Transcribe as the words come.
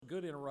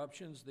good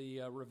interruptions,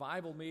 the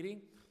revival meeting.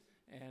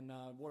 And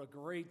what a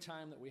great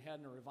time that we had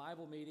in a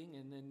revival meeting.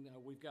 And then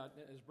we've got,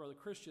 as Brother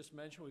Chris just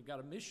mentioned, we've got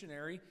a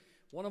missionary,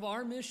 one of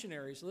our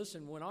missionaries.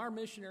 Listen, when our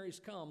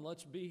missionaries come,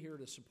 let's be here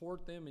to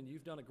support them. And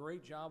you've done a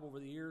great job over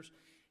the years.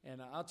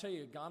 And I'll tell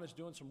you, God is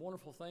doing some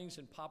wonderful things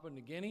in Papua New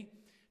Guinea.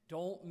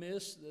 Don't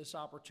miss this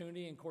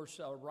opportunity. And, of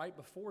course, right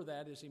before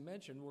that, as he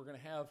mentioned, we're going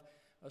to have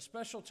a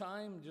special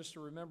time just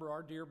to remember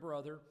our dear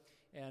brother.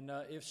 And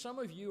if some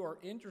of you are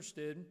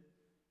interested,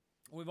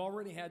 we've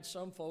already had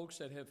some folks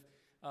that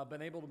have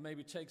been able to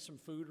maybe take some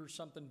food or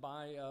something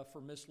by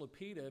for Miss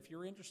Lupita. If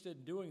you're interested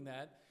in doing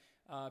that,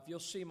 if you'll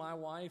see my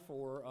wife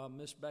or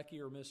Miss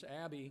Becky or Miss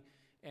Abby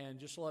and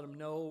just let them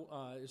know,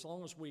 as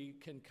long as we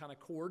can kind of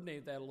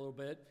coordinate that a little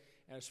bit.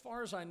 And as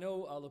far as I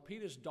know,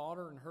 Lupita's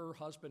daughter and her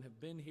husband have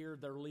been here.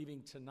 They're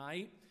leaving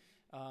tonight,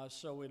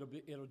 so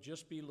it'll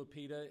just be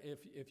Lupita.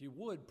 If you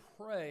would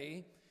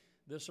pray,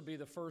 this will be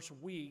the first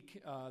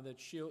week that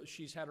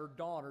she's had her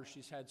daughter.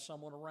 She's had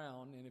someone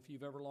around, and if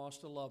you've ever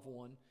lost a loved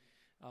one,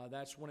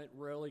 that's when it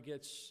really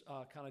gets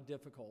kind of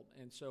difficult.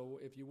 And so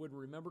if you would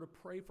remember to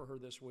pray for her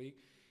this week.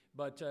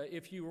 But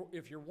if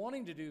you're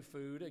wanting to do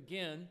food,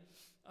 again,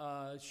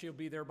 she'll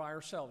be there by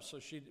herself. So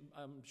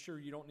I'm sure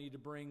you don't need to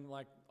bring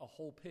like a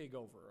whole pig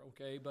over,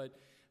 okay? But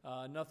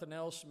nothing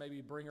else,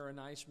 maybe bring her a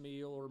nice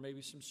meal or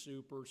maybe some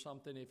soup or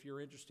something if you're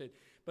interested.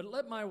 But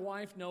let my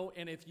wife know,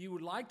 and if you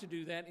would like to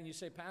do that and you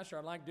say, Pastor,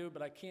 I'd like to do it,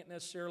 but I can't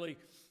necessarily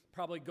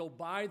probably go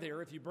by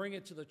there. If you bring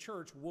it to the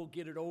church, we'll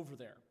get it over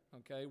there.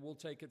 Okay, we'll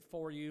take it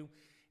for you,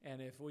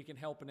 and if we can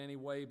help in any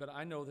way, but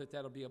I know that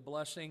that'll be a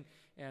blessing.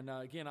 And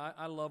again,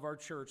 I love our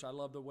church. I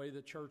love the way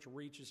the church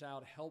reaches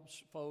out,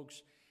 helps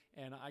folks,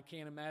 and I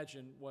can't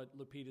imagine what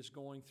Lupita's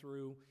going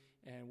through.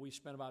 And we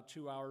spent about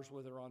 2 hours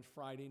with her on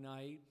Friday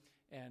night,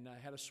 and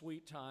had a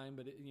sweet time,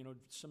 but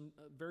some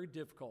very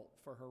difficult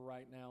for her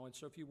right now. And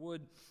so if you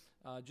would,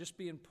 just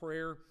be in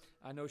prayer.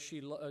 I know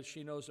she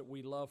knows that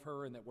we love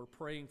her and that we're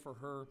praying for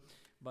her.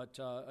 But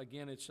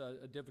again, it's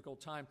a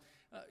difficult time.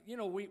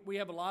 We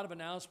have a lot of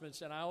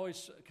announcements, and I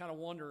always kind of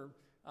wonder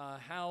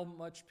how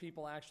much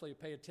people actually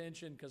pay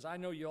attention, because I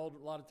know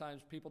a lot of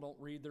times people don't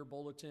read their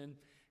bulletin,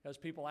 as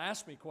people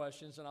ask me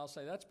questions, and I'll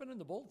say, that's been in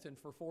the bulletin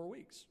for 4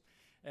 weeks.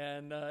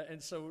 And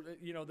so,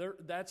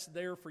 that's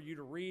there for you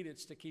to read.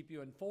 It's to keep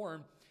you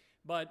informed.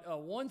 But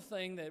one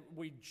thing that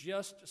we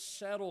just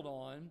settled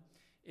on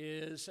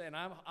is, and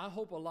I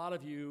hope a lot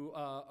of you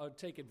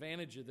take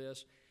advantage of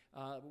this,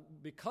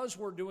 because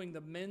we're doing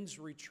the men's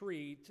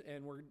retreat,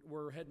 and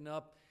we're heading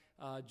up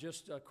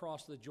just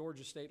across the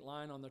Georgia state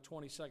line on the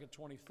 22nd,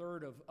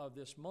 23rd of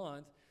this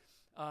month.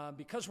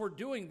 Because we're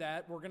doing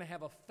that, we're going to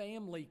have a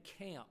family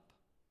camp.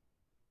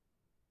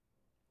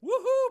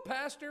 Woohoo,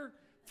 Pastor!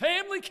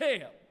 Family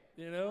camp,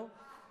 Now,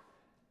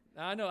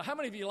 I know. How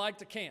many of you like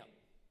to camp?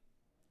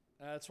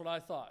 That's what I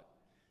thought.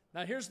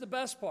 Now, here's the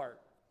best part,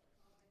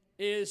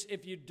 is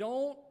if you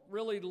don't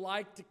really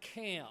like to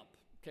camp,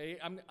 okay,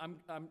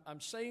 I'm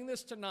saying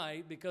this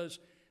tonight because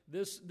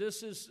this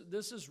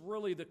is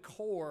really the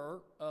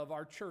core of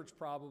our church,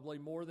 probably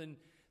more than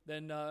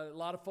a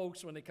lot of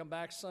folks when they come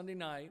back Sunday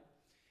night,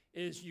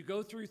 is you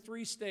go through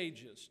 3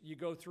 stages. You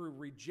go through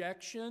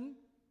rejection.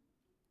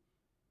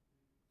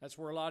 That's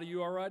where a lot of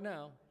you are right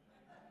now.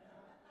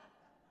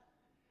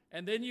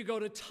 And then you go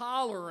to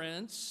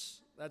tolerance.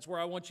 That's where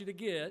I want you to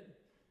get.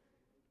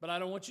 But I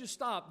don't want you to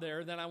stop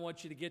there. Then I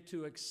want you to get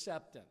to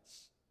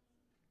acceptance.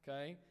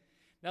 Okay?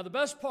 Now, the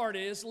best part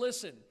is,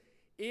 listen,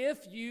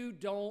 if you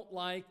don't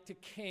like to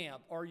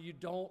camp or you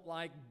don't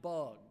like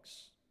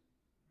bugs,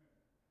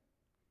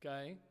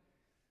 okay,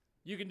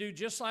 you can do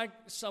just like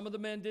some of the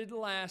men did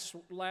last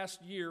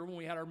year when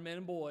we had our men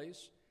and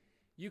boys.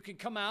 You can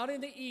come out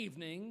in the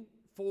evening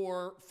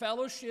for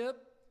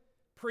fellowship,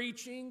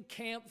 preaching,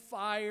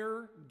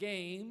 campfire,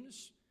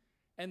 games,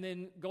 and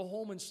then go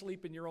home and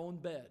sleep in your own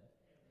bed.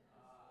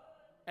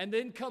 And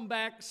then come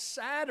back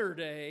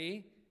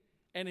Saturday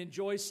and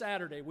enjoy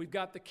Saturday. We've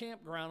got the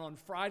campground on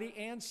Friday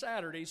and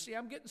Saturday. See,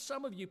 I'm getting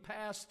some of you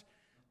past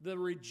the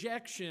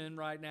rejection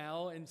right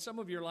now, and some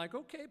of you are like,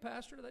 okay,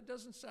 Pastor, that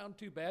doesn't sound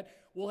too bad.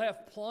 We'll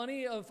have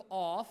plenty of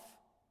off,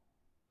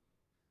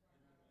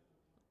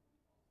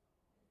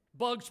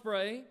 bug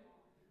spray,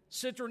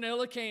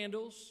 citronella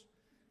candles.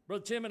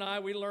 Brother Tim and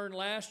I, we learned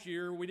last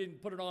year we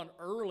didn't put it on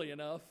early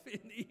enough in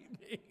the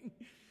evening.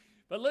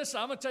 But listen,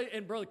 I'm going to tell you,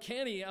 and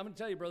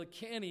Brother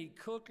Kenny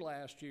cooked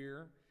last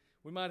year.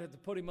 We might have to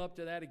put him up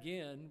to that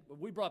again.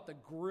 We brought the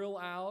grill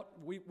out.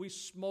 We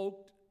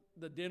smoked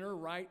the dinner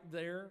right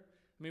there.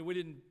 I mean, we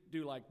didn't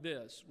do like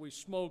this. We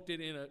smoked it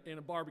in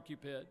a barbecue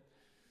pit.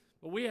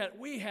 But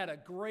we had a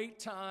great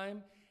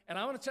time. And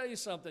I want to tell you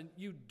something.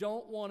 You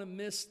don't want to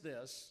miss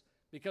this,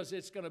 because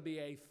it's going to be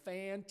a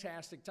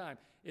fantastic time.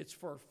 It's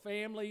for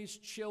families,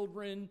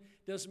 children,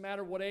 doesn't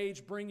matter what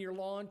age. Bring your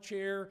lawn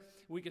chair.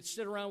 We could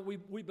sit around.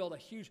 We built a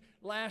huge,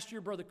 last year,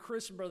 Brother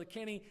Chris and Brother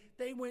Kenny,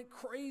 they went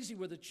crazy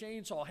with a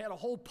chainsaw, had a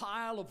whole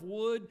pile of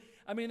wood.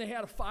 I mean, they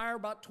had a fire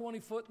about 20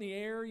 foot in the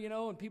air,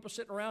 and people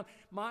sitting around.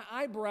 My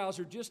eyebrows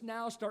are just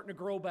now starting to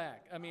grow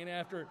back,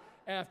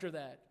 after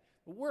that.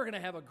 We're going to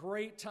have a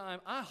great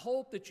time. I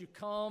hope that you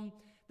come.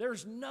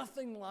 There's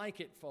nothing like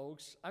it,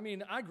 folks. I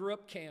mean, I grew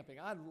up camping.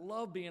 I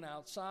love being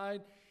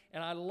outside,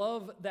 and I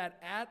love that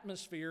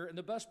atmosphere. And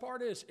the best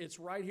part is it's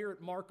right here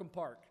at Markham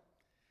Park.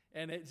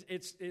 And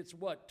it's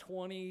what,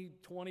 20,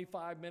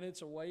 25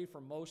 minutes away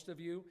from most of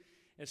you.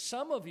 And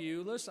some of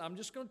you, listen, I'm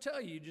just going to tell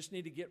you, you just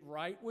need to get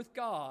right with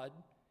God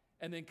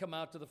and then come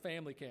out to the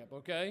family camp,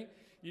 okay?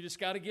 You just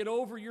got to get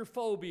over your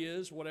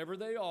phobias, whatever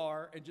they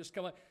are, and just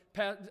come out.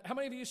 How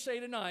many of you say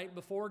tonight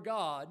before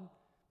God,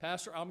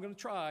 Pastor, I'm going to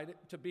try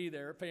to be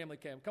there at family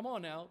camp? Come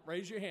on now,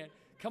 raise your hand.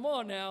 Come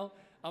on now.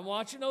 I'm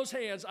watching those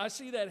hands. I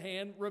see that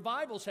hand.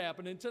 Revival's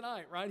happening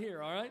tonight right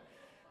here, all right?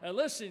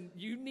 Listen,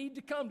 you need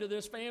to come to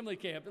this family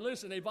camp.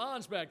 Listen,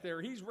 Yvonne's back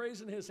there. He's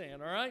raising his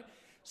hand, all right?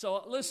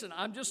 So listen,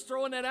 I'm just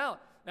throwing that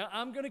out. Now,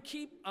 I'm going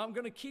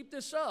to keep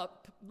this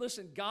up.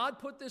 Listen, God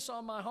put this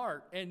on my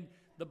heart, and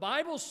the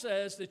Bible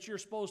says that you're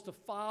supposed to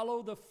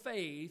follow the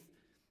faith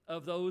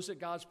of those that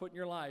God's put in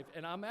your life.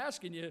 And I'm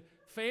asking you,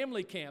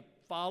 family camp,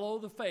 follow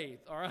the faith,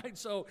 all right?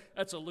 So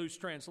that's a loose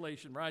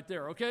translation right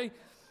there, okay?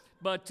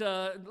 But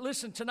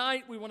listen,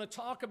 tonight we want to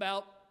talk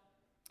about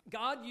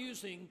God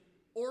using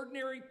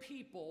ordinary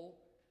people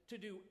to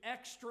do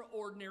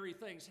extraordinary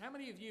things. How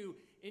many of you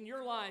in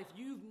your life,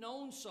 you've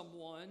known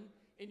someone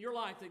in your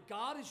life that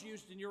God has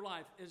used in your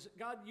life? Has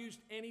God used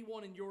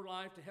anyone in your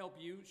life to help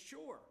you?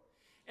 Sure.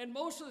 And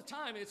most of the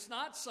time, it's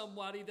not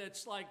somebody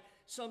that's like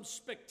some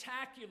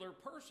spectacular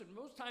person.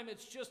 Most of the time,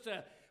 it's just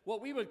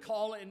what we would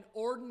call an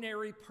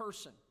ordinary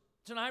person.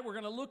 Tonight, we're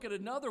going to look at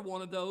another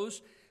one of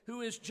those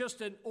who is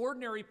just an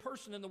ordinary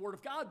person in the Word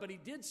of God, but he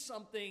did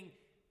something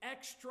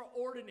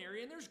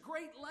extraordinary. And there's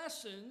great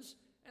lessons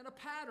and a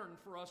pattern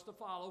for us to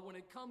follow when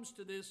it comes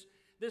to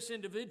this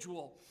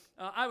individual.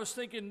 I was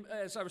thinking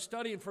as I was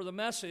studying for the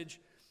message,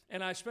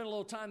 and I spent a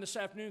little time this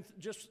afternoon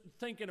just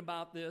thinking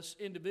about this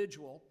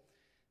individual,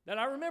 that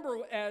I remember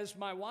as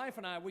my wife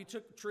and I, we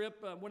took a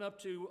trip, went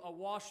up to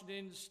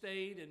Washington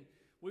State, and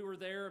we were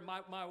there. And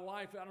my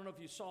wife, I don't know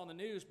if you saw in the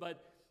news,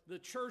 but the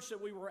church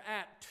that we were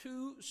at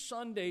 2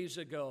 Sundays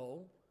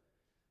ago,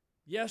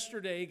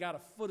 yesterday got a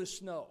foot of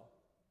snow.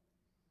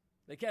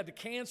 They had to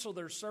cancel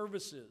their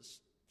services.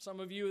 Some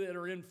of you that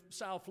are in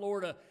South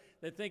Florida,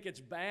 they think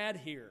it's bad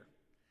here.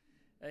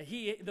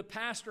 The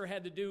pastor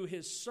had to do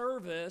his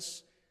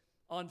service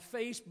on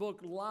Facebook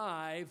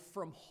Live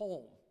from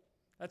home.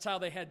 That's how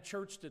they had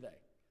church today.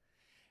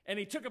 And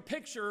he took a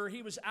picture.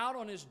 He was out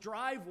on his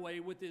driveway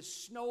with his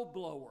snow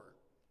blower,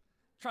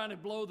 trying to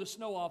blow the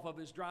snow off of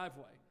his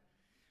driveway.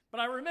 But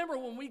I remember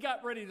when we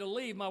got ready to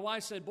leave, my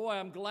wife said, boy,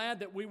 I'm glad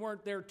that we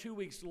weren't there 2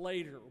 weeks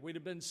later. We'd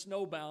have been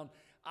snowbound.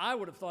 I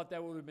would have thought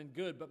that would have been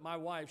good, but my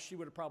wife, she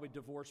would have probably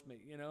divorced me,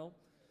 you know.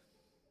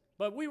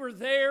 But we were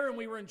there and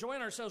we were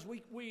enjoying ourselves.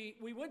 We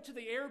went to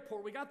the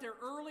airport. We got there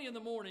early in the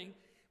morning.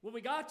 When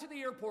we got to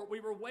the airport, we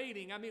were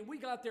waiting. I mean, we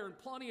got there in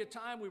plenty of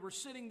time. We were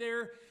sitting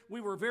there.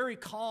 We were very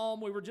calm.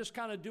 We were just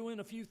kind of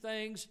doing a few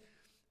things.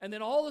 And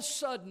then all of a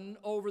sudden,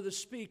 over the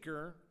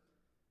speaker,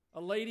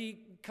 a lady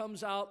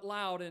comes out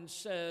loud and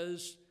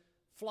says,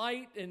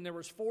 flight, and there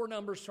was 4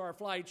 numbers to our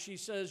flight. She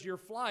says, your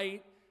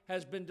flight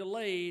has been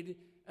delayed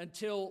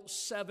until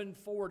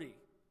 7:40,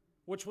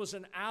 which was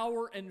an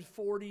hour and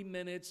 40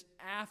 minutes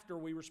after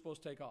we were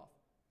supposed to take off.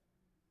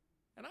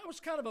 And I was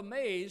kind of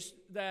amazed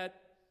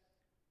that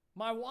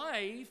my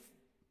wife,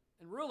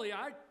 and really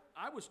I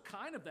was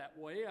kind of that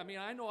way. I mean,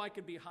 I know I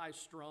could be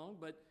high-strung,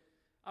 but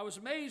I was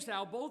amazed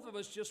how both of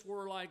us just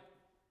were like,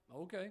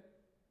 okay.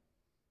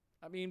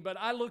 I mean, but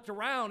I looked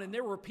around and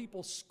there were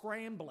people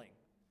scrambling.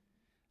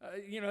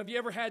 Have you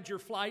ever had your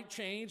flight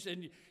changed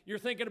and you're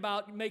thinking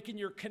about making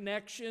your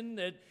connection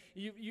that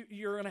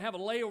you're going to have a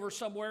layover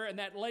somewhere and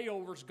that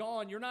layover's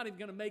gone? You're not even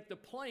going to make the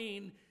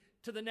plane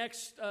to the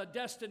next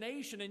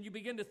destination, and you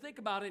begin to think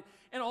about it,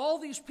 and all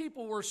these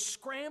people were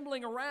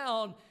scrambling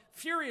around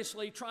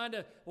furiously trying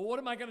to, well, what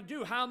am I going to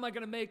do? How am I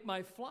going to make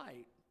my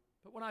flight?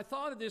 But when I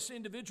thought of this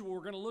individual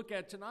we're going to look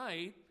at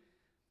tonight,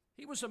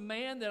 he was a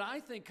man that I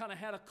think kind of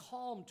had a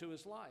calm to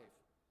his life.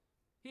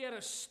 He had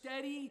a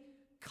steady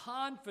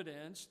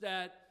confidence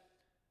that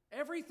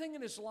everything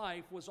in his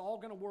life was all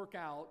going to work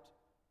out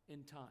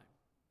in time.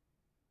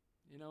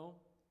 You know?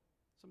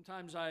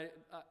 Sometimes I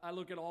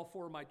look at all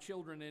 4 of my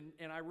children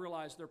and I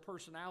realize their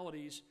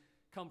personalities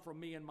come from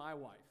me and my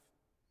wife.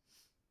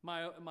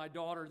 My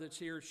daughter that's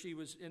here, she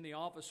was in the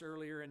office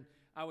earlier and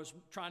I was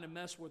trying to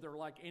mess with her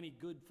like any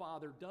good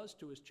father does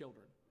to his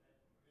children.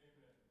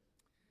 Amen.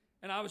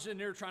 And I was in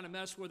there trying to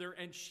mess with her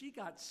and she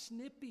got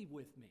snippy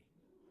with me.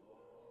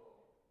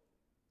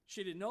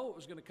 She didn't know it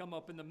was going to come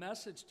up in the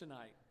message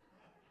tonight.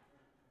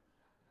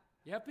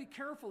 You have to be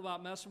careful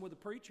about messing with a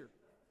preacher.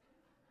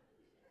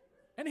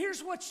 And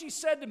here's what she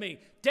said to me.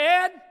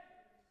 Dad,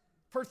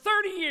 for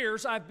 30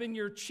 years, I've been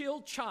your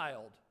chill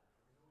child.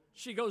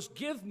 She goes,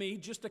 give me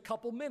just a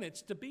couple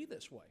minutes to be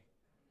this way.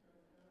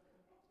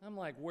 I'm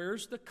like,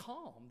 where's the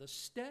calm, the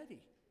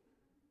steady,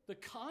 the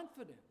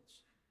confidence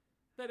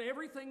that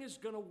everything is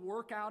going to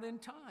work out in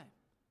time?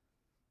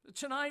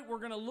 Tonight, we're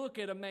going to look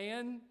at a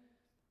man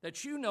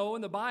that you know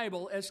in the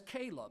Bible as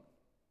Caleb.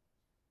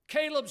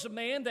 Caleb's a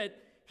man that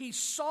he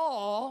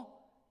saw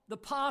the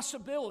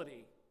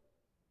possibility.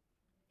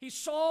 He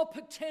saw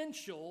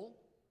potential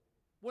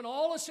when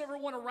all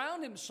everyone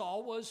around him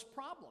saw was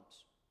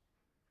problems.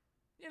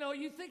 You know,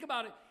 you think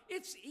about it,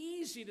 it's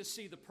easy to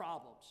see the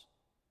problems.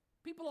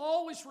 People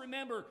always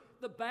remember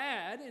the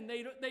bad, and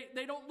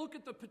they don't look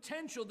at the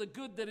potential, the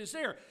good that is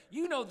there.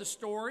 You know the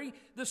story,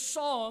 the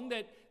song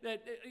that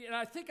and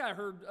I think I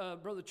heard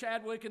Brother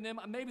Chadwick and them,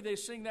 maybe they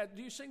sing that.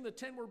 Do you sing the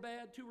 10 were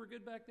bad, 2 were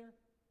good back there?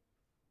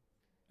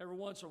 Every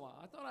once in a while.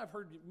 I thought I've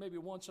heard maybe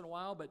once in a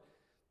while, but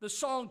the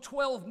song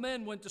 12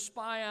 men went to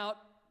spy out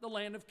the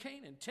land of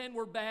Canaan. 10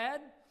 were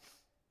bad,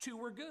 2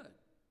 were good.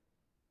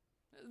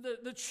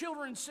 The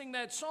children sing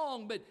that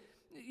song, but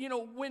you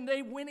know, when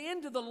they went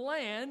into the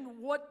land,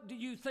 what do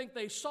you think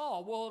they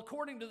saw? Well,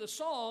 according to the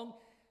song,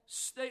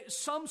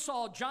 some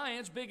saw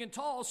giants big and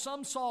tall,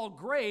 some saw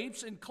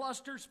grapes and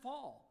clusters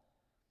fall.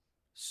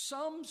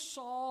 Some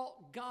saw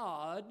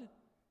God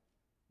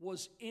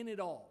was in it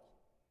all.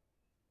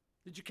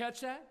 Did you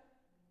catch that?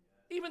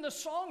 Even the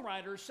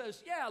songwriter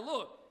says, yeah,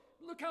 look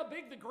how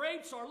big the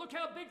grapes are, look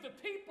how big the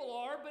people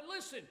are, but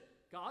listen,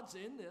 God's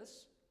in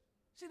this.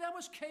 See, that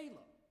was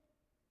Caleb.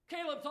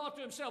 Caleb thought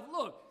to himself,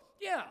 look,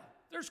 yeah,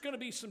 there's going to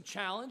be some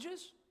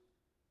challenges,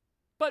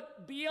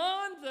 but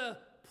beyond the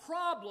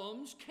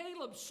problems,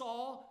 Caleb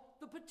saw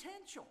the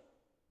potential.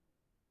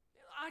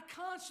 I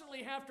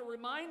constantly have to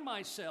remind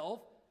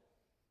myself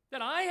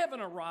that I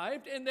haven't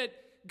arrived and that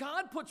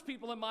God puts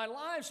people in my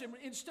lives, and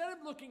instead of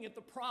looking at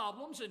the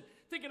problems and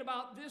thinking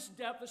about this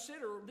deficit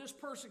or this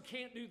person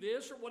can't do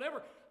this or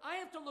whatever, I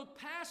have to look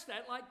past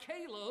that like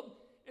Caleb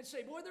and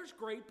say, boy, there's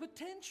great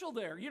potential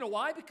there. You know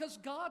why? Because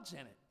God's in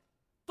it.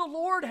 The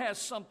Lord has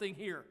something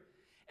here.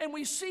 And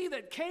we see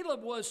that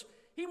Caleb was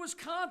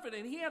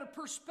confident. He had a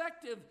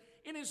perspective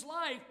in his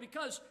life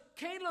because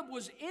Caleb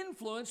was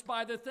influenced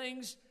by the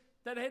things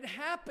that had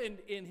happened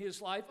in his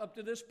life up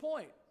to this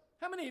point.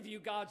 How many of you,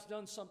 God's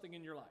done something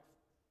in your life?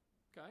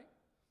 Okay?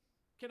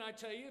 Can I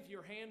tell you, if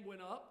your hand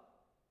went up,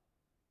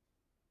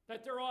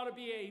 that there ought to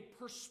be a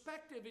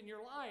perspective in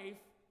your life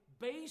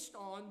based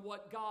on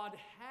what God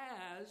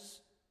has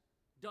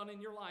done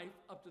in your life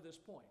up to this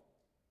point.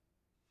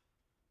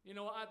 You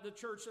know, the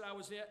church that I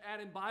was at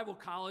in Bible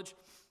college,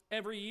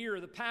 every year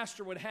the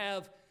pastor would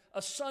have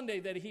a Sunday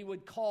that he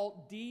would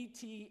call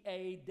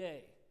DTA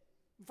Day.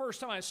 The first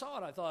time I saw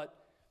it, I thought,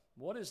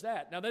 what is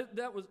that? Now,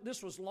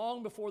 this was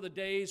long before the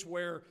days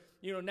where,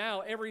 you know,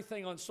 now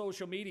everything on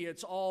social media,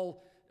 it's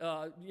all,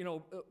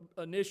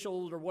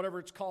 initialed or whatever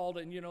it's called,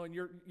 and, you know, and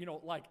you're, you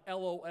know, like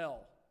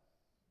LOL.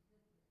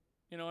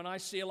 You know, and I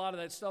see a lot of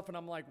that stuff, and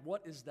I'm like,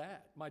 what is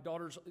that? My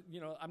daughter's, you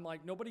know, I'm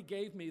like, nobody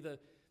gave me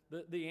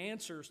the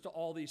answers to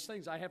all these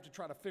things. I have to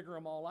try to figure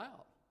them all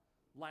out.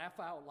 Laugh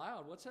out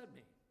loud. What's that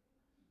mean?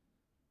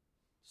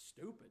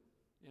 Stupid,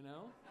 you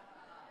know?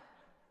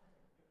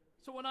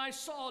 So when I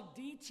saw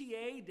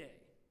DTA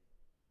Day,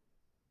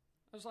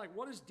 I was like,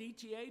 what is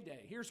DTA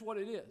Day? Here's what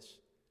it is.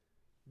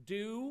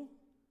 Do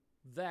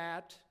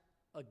that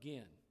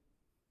again.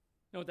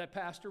 You know what that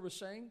pastor was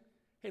saying?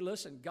 Hey,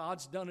 listen,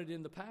 God's done it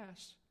in the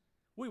past.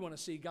 We want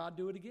to see God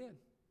do it again.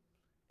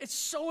 It's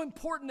so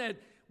important that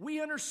we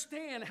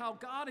understand how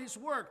God has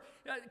worked.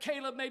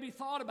 Caleb maybe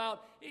thought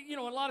about, you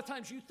know, a lot of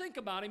times you think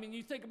about him and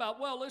you think about,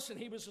 well, listen,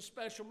 he was a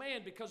special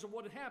man because of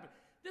what had happened.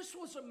 This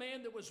was a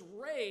man that was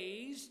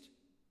raised,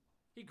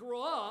 he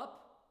grew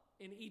up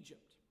in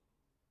Egypt.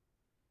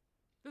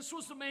 This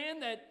was the man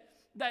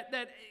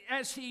that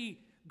as he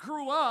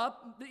grew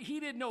up, he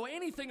didn't know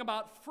anything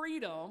about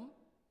freedom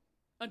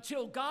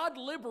until God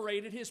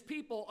liberated his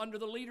people under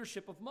the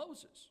leadership of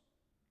Moses.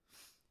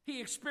 He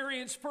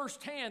experienced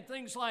firsthand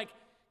things like,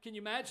 can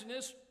you imagine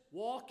this?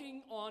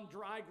 Walking on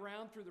dry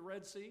ground through the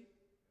Red Sea.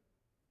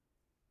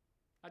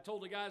 I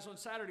told the guys on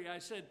Saturday, I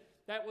said,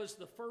 that was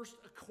the first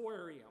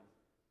aquarium.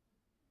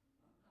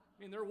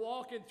 I mean, they're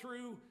walking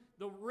through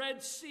the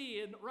Red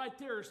Sea, and right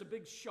there is a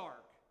big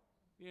shark,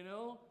 you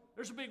know?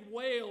 There's a big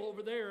whale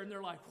over there, and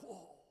they're like,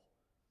 whoa.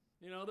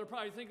 You know, they're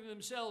probably thinking to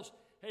themselves,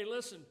 hey,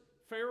 listen,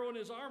 Pharaoh and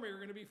his army are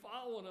going to be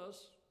following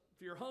us.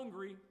 If you're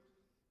hungry,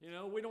 you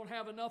know, we don't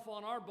have enough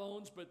on our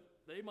bones, but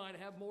they might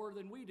have more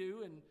than we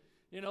do, and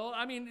you know,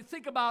 I mean,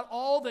 think about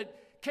all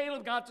that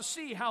Caleb got to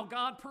see, how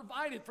God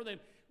provided for them.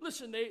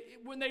 Listen,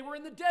 when they were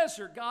in the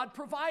desert, God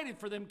provided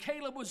for them.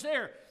 Caleb was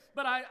there.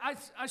 But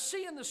I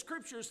see in the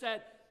scriptures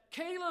that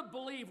Caleb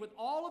believed with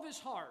all of his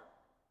heart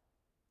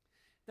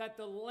that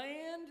the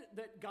land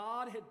that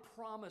God had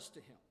promised to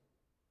him,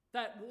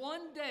 that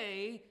one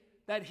day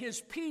that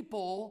his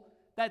people,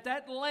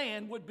 that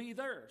land would be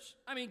theirs.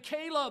 I mean,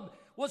 Caleb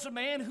was a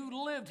man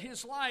who lived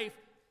his life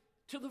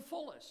to the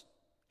fullest.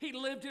 He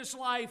lived his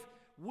life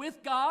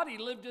with God, he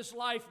lived his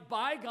life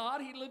by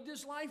God, he lived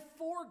his life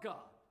for God.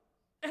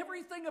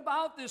 Everything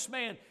about this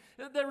man.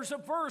 There's a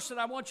verse that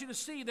I want you to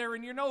see there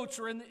in your notes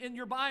or in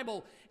your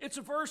Bible. It's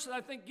a verse that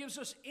I think gives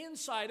us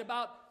insight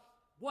about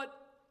what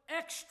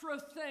extra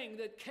thing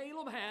that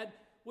Caleb had,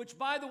 which,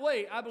 by the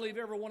way, I believe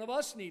every one of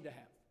us need to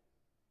have.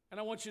 And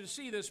I want you to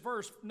see this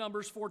verse,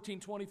 Numbers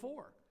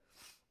 14:24.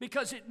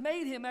 because it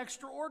made him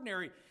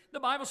extraordinary. The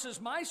Bible says,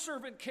 my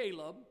servant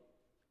Caleb,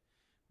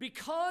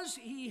 because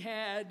he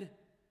had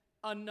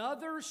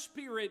another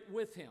spirit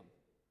with him,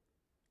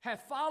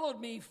 hath followed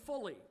me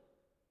fully.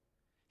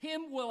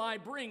 Him will I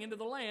bring into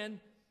the land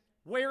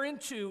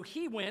whereinto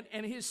he went,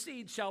 and his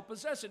seed shall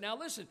possess it. Now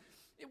listen,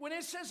 when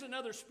it says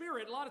another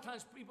spirit, a lot of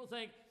times people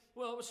think,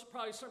 well, it was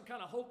probably some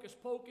kind of hocus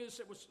pocus.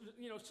 It was,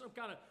 some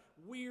kind of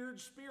weird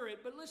spirit.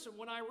 But listen,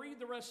 when I read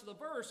the rest of the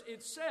verse,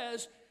 it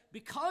says,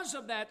 because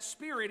of that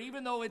spirit,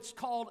 even though it's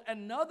called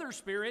another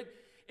spirit,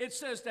 it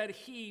says that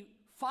he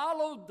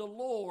followed the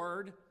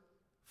Lord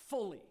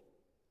fully.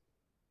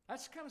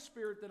 That's the kind of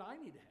spirit that I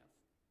need to have.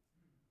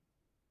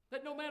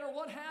 That no matter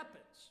what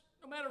happens,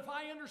 no matter if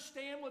I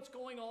understand what's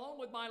going on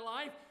with my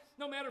life,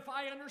 no matter if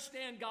I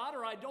understand God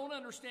or I don't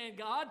understand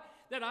God,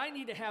 that I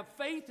need to have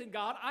faith in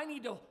God. I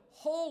need to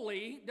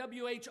wholly,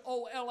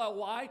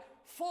 W-H-O-L-L-Y,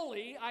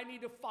 fully, I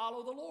need to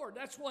follow the Lord.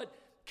 That's what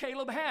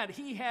Caleb had.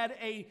 He had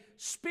a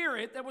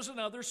spirit that was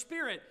another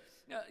spirit.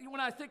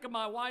 When I think of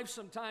my wife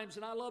sometimes,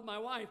 and I love my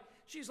wife,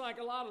 she's like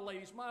a lot of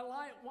ladies. My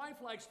wife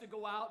likes to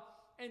go out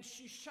and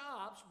she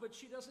shops, but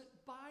she doesn't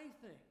buy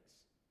things.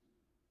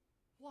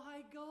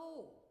 Why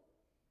go?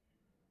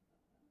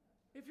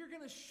 If you're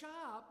going to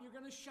shop, you're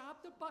going to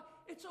shop to buy.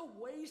 It's a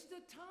waste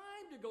of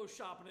time to go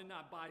shopping and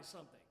not buy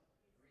something.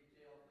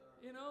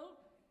 You know?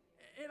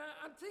 And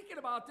I'm thinking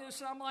about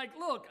this, and I'm like,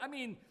 look, I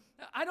mean,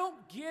 I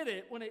don't get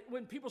it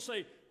when people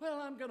say, well,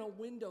 I'm going to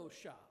window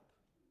shop.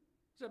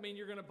 Does that mean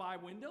you're going to buy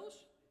windows?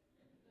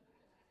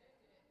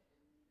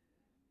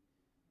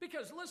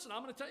 Because, listen,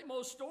 I'm going to tell you,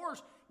 most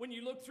stores, when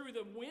you look through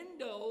the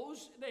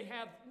windows, they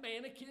have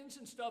mannequins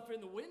and stuff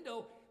in the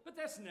window, but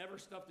that's never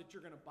stuff that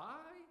you're going to buy.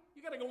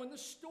 You got to go in the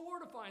store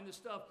to find the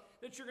stuff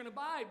that you're going to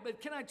buy.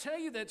 But can I tell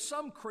you that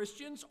some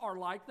Christians are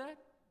like that?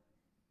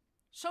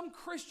 Some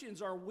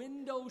Christians are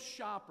window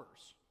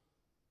shoppers.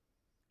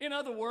 In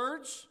other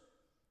words,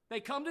 they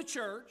come to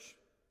church,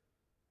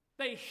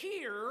 they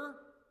hear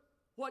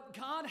what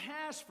God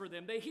has for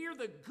them. They hear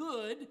the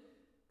good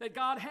that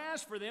God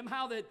has for them,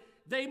 how that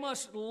they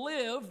must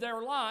live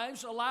their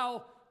lives,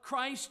 allow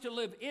Christ to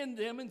live in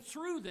them and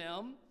through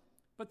them.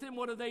 But then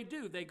what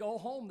do? They go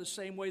home the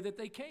same way that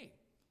they came.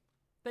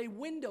 They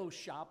window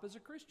shop as a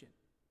Christian.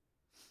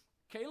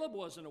 Caleb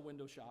wasn't a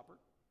window shopper.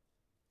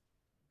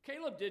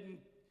 Caleb didn't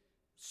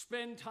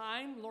spend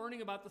time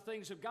learning about the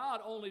things of God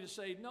only to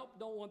say, nope,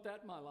 don't want that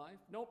in my life.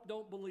 Nope,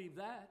 don't believe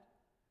that.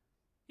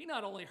 He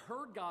not only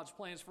heard God's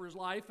plans for his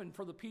life and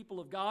for the people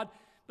of God,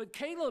 but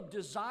Caleb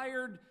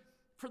desired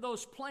for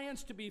those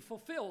plans to be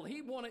fulfilled.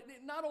 He wanted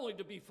it not only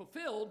to be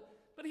fulfilled,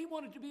 but he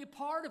wanted to be a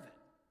part of it.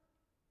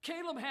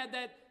 Caleb had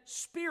that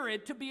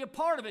spirit to be a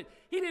part of it.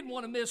 He didn't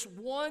want to miss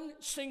one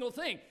single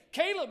thing.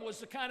 Caleb was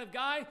the kind of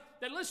guy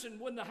that, listen,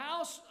 when the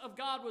house of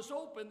God was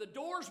open, the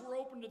doors were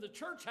open to the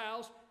church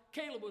house,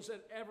 Caleb was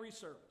at every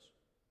service.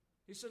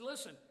 He said,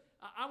 listen,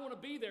 I want to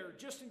be there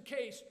just in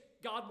case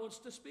God wants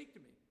to speak to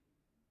me.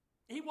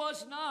 He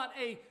was not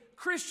a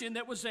Christian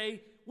that was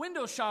a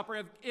window shopper.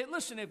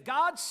 If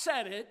God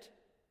said it,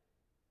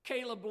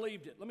 Caleb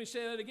believed it. Let me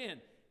say that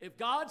again. If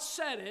God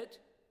said it,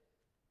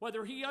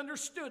 whether he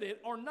understood it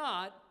or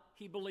not,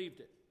 he believed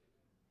it.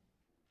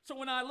 So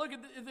when I look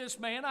at this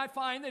man, I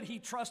find that he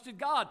trusted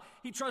God.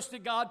 He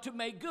trusted God to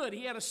make good.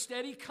 He had a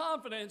steady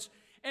confidence.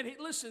 And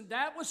listen,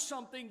 that was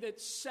something that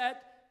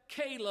set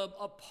Caleb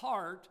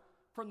apart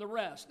from the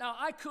rest. Now,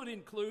 I could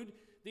include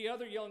the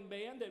other young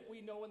man that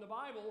we know in the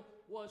Bible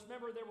was,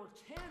 remember, there were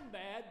 10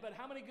 bad, but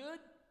how many good?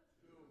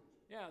 2.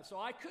 Yeah, so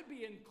I could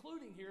be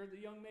including here the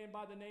young man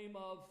by the name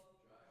of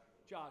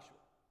Joshua.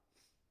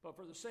 But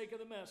for the sake of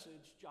the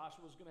message,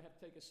 Joshua's going to have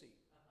to take a seat.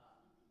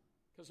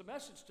 Because the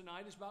message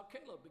tonight is about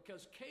Caleb.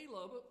 Because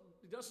Caleb,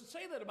 it doesn't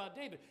say that about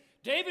David.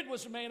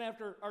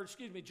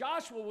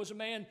 Joshua was a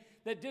man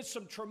that did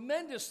some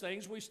tremendous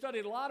things. We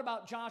studied a lot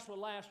about Joshua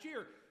last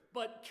year.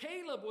 But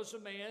Caleb was a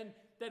man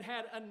that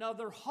had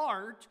another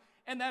heart,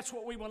 and that's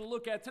what we want to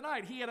look at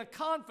tonight. He had a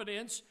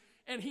confidence,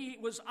 and he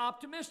was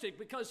optimistic,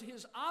 because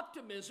his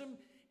optimism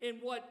in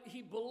what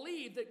he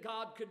believed that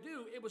God could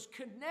do, it was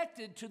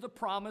connected to the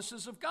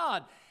promises of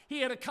God.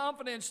 He had a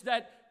confidence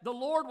that the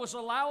Lord was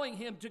allowing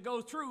him to go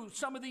through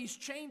some of these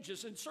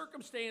changes and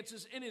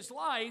circumstances in his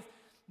life,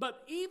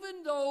 but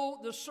even though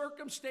the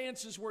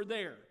circumstances were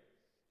there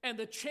and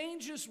the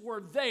changes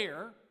were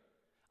there,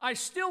 I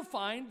still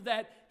find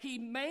that he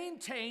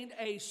maintained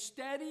a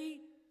steady,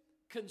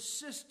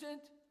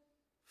 consistent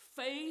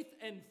faith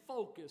and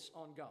focus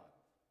on God.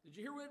 Did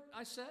you hear what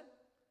I said?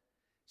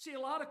 See, a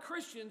lot of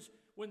Christians,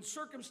 when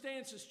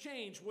circumstances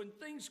change, when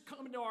things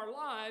come into our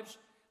lives,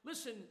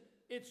 listen,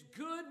 it's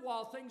good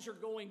while things are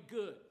going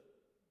good.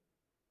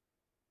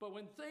 But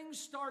when things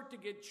start to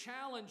get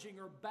challenging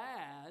or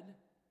bad,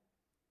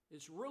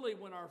 it's really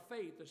when our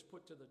faith is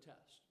put to the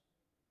test.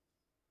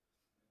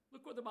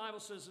 Look what the Bible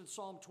says in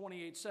Psalm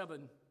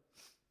 28:7.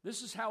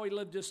 This is how he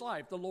lived his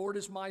life. The Lord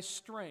is my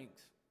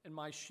strength and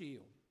my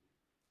shield.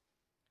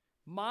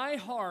 My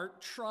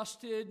heart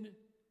trusted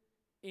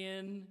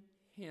in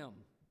him,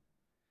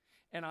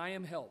 and I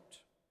am helped.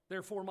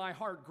 Therefore my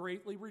heart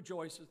greatly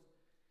rejoiceth,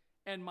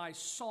 and my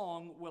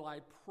song will I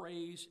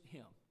praise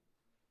him.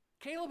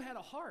 Caleb had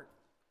a heart.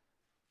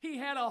 He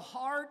had a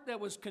heart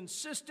that was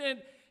consistent.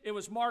 It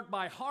was marked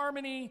by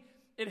harmony.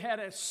 It had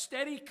a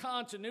steady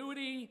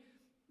continuity.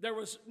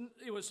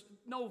 It was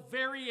no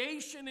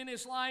variation in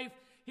his life.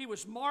 He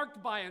was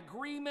marked by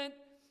agreement.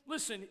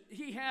 Listen,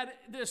 he had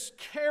this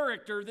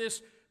character,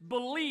 this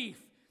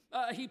belief.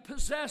 He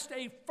possessed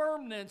a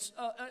firmness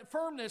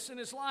in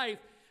his life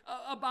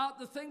about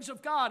the things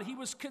of God. He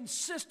was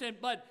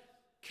consistent, but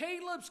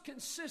Caleb's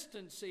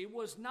consistency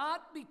was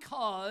not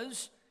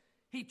because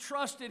he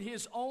trusted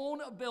his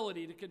own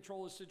ability to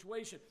control his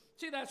situation.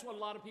 See, that's what a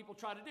lot of people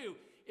try to do,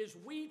 is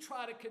we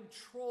try to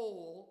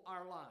control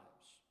our lives.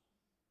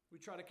 We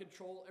try to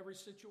control every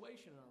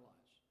situation in our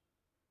lives.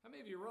 How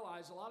many of you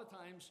realize a lot of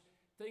times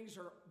things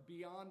are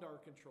beyond our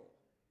control?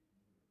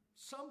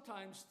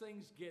 Sometimes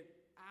things get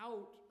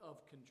out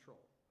of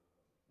control.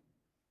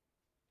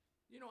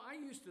 You know, I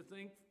used to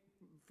think,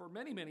 for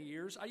many, many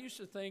years, I used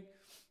to think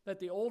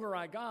that the older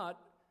I got,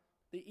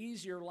 the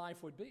easier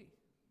life would be.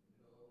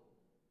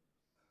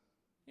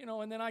 You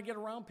know, and then I get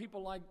around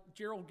people like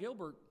Gerald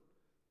Gilbert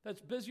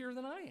that's busier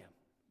than I am.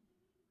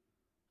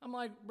 I'm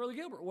like, Brother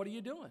Gilbert, what are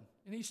you doing?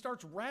 And he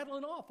starts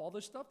rattling off all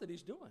this stuff that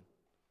he's doing.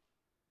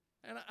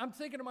 And I'm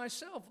thinking to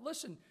myself,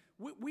 listen,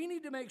 we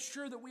need to make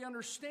sure that we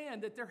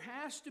understand that there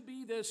has to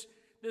be this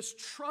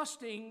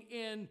trusting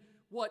in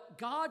what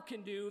God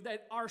can do,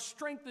 that our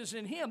strength is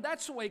in him.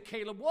 That's the way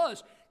Caleb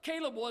was.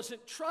 Caleb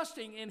wasn't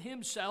trusting in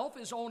himself,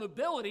 his own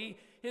ability.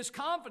 His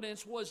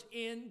confidence was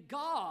in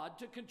God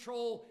to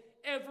control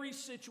every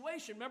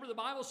situation. Remember, the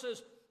Bible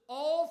says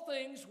all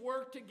things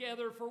work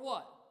together for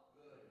what?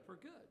 Good. For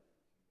good.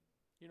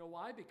 You know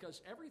why?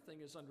 Because everything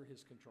is under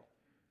his control.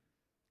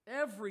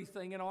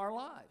 Everything in our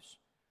lives.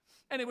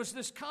 And it was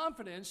this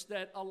confidence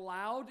that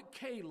allowed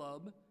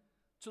Caleb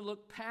to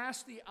look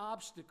past the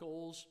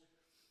obstacles,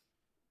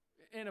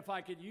 and if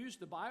I could use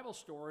the Bible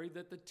story,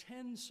 that the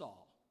 10 saw.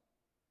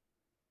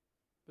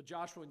 But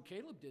Joshua and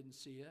Caleb didn't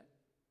see it.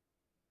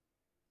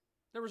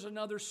 There was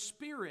another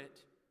spirit.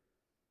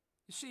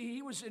 You see,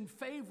 he was in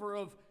favor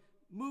of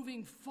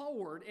moving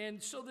forward,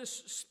 and so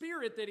this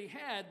spirit that he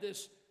had,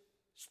 this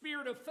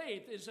spirit of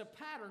faith, is a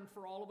pattern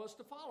for all of us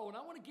to follow. And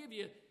I want to give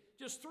you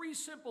just 3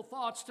 simple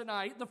thoughts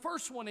tonight. The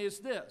first one is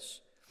this: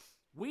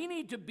 we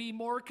need to be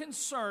more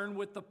concerned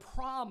with the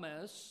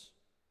promise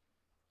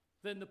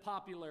than the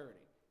popularity.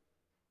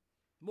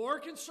 More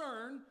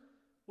concerned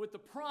with the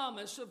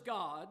promise of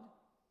God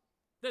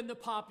than the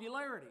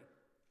popularity.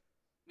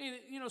 I mean,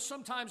 you know,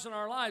 sometimes in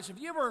our lives, have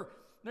you ever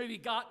maybe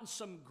gotten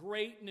some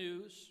great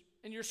news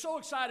and you're so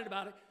excited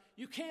about it,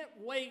 you can't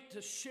wait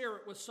to share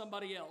it with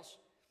somebody else.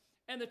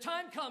 And the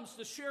time comes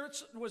to share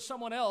it with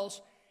someone else,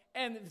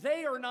 and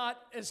they are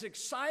not as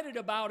excited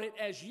about it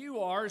as you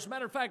are. As a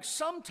matter of fact,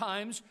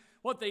 sometimes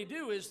what they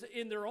do is,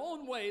 in their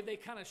own way, they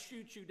kind of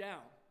shoot you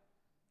down.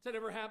 Has that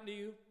ever happened to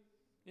you?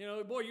 You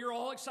know, boy, you're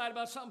all excited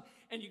about something,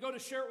 and you go to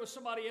share it with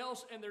somebody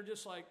else, and they're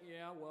just like,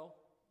 yeah, well.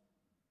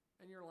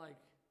 And you're like,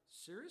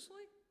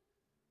 seriously?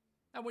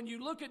 And when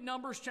you look at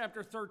Numbers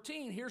chapter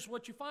 13, here's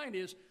what you find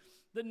is,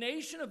 the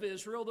nation of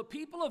Israel, the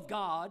people of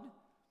God,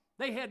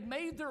 they had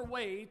made their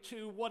way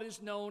to what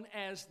is known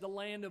as the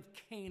land of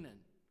Canaan.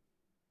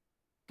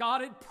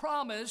 God had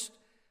promised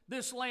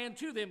this land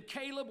to them.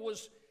 Caleb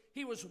was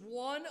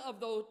one of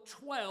those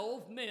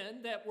 12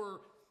 men that were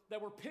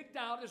picked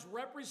out as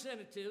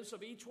representatives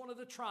of each one of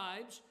the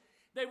tribes.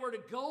 They were to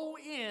go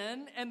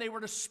in and they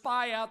were to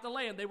spy out the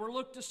land. They were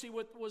looked to see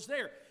what was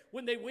there.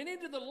 When they went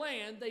into the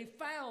land, they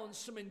found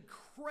some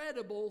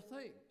incredible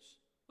things.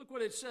 Look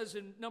what it says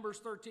in Numbers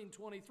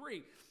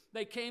 13:23.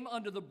 They came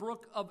unto the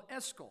brook of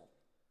Eshcol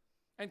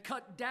and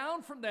cut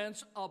down from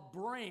thence a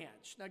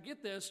branch. Now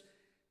get this,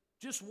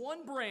 just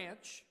one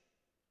branch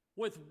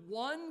with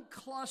one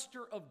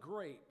cluster of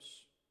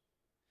grapes.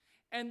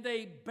 And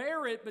they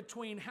bear it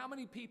between how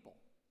many people?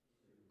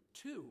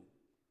 2,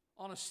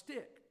 on a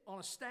stick, on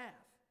a staff.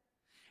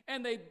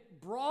 And they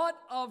brought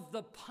of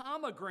the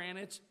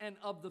pomegranates and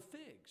of the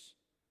figs.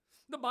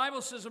 The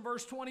Bible says in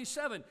verse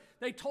 27,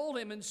 they told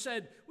him and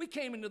said, we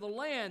came into the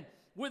land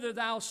whither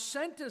thou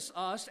sentest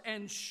us,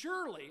 and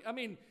surely, I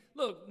mean,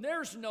 look,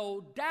 there's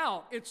no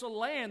doubt it's a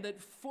land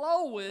that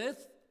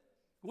floweth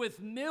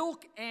with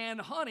milk and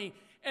honey.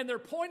 And they're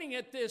pointing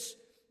at this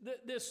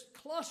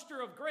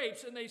cluster of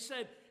grapes, and they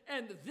said,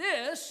 and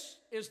this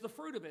is the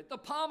fruit of it, the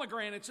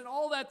pomegranates and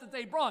all that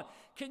they brought.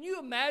 Can you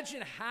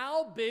imagine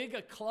how big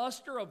a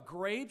cluster of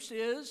grapes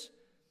is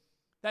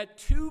that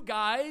 2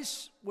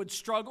 guys would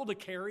struggle to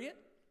carry it?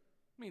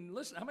 I mean,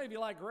 listen, how many of you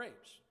like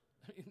grapes?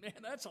 I mean, man,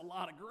 that's a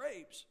lot of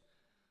grapes.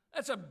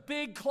 That's a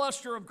big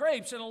cluster of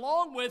grapes. And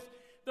along with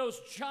those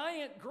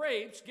giant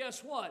grapes,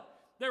 guess what?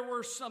 There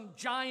were some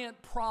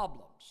giant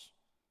problems.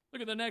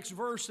 Look at the next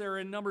verse there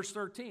in Numbers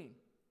 13.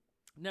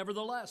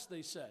 Nevertheless,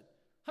 they said.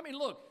 I mean,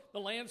 look, the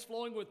land's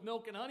flowing with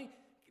milk and honey.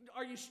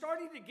 Are you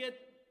starting to get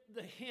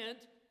the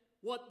hint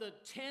what the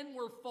 10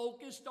 were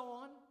focused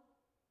on?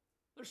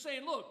 They're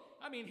saying, look,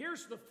 I mean,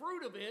 here's the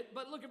fruit of it,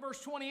 but look at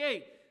verse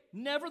 28.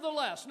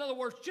 nevertheless, in other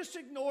words, just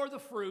ignore the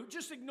fruit,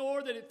 just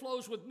ignore that it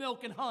flows with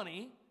milk and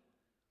honey.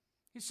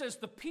 He says,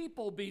 the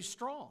people be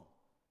strong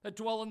that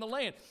dwell in the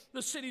land.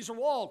 The cities are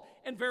walled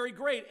and very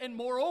great. And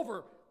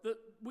moreover,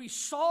 we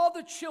saw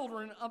the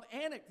children of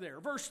Anak there.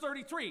 Verse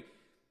 33,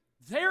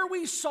 there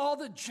we saw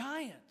the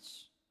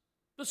giants,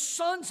 the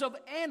sons of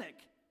Anak,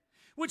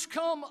 which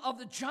come of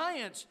the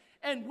giants,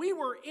 and we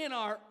were in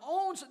our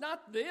own,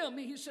 not them.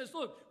 He says,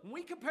 look, when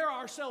we compare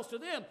ourselves to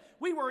them,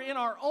 we were in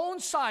our own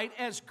sight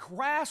as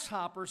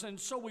grasshoppers, and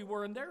so we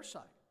were in their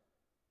sight.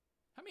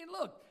 I mean,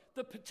 look,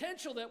 the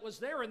potential that was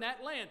there in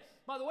that land.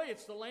 By the way,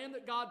 it's the land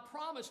that God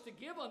promised to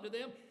give unto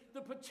them.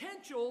 The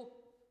potential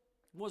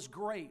was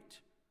great.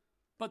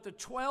 But the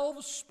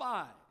 12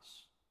 spies,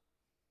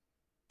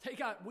 they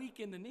got weak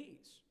in the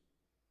knees.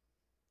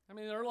 I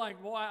mean, they're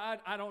like, boy,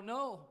 I don't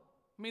know.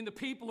 I mean, the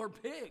people are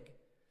big.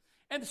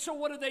 And so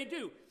what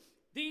do?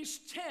 These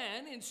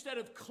 10, instead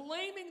of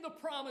claiming the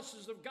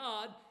promises of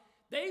God,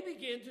 they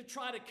begin to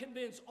try to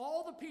convince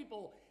all the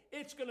people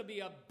it's going to be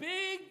a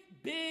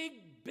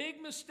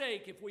big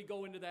mistake if we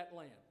go into that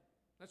land.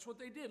 That's what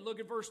they did. Look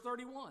at verse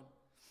 31.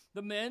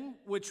 The men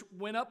which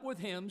went up with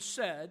him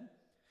said,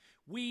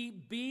 we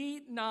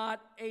be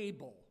not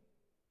able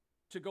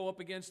to go up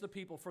against the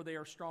people, for they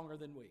are stronger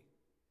than we.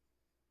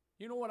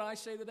 You know what I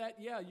say to that?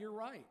 Yeah, you're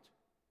right.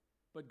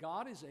 But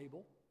God is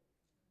able.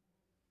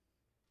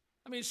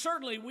 I mean,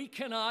 certainly we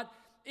cannot,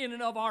 in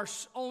and of our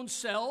own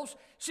selves.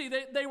 See,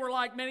 they were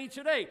like many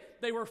today.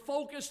 They were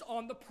focused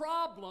on the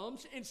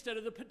problems instead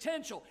of the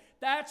potential.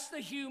 That's the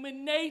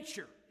human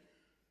nature,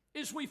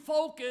 is we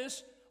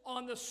focus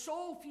on the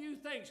so few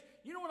things.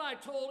 You know what I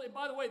told, and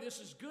by the way, this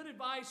is good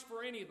advice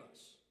for any of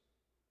us.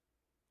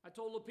 I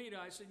told Lupita,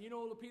 I said, you know,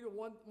 Lupita,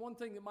 one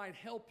thing that might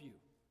help you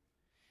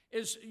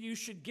is you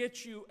should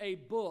get you a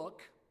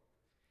book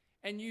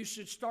and you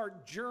should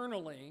start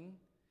journaling.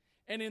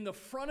 And in the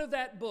front of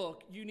that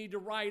book, you need to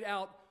write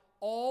out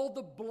all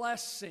the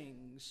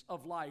blessings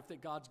of life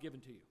that God's given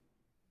to you.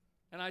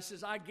 And I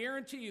says, I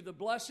guarantee you the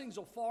blessings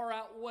will far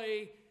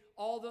outweigh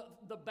all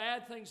the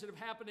bad things that have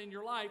happened in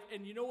your life.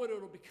 And you know what?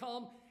 It'll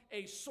become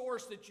a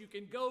source that you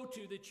can go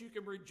to, that you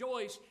can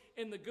rejoice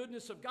in the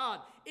goodness of God.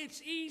 It's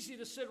easy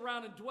to sit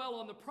around and dwell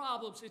on the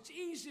problems. It's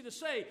easy to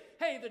say,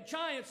 hey, the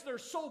giants, they're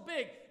so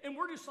big, and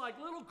we're just like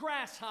little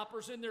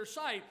grasshoppers in their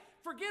sight.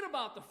 Forget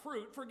about the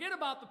fruit. Forget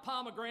about the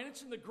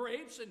pomegranates and the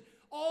grapes and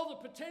all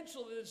the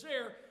potential that is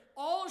there.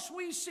 All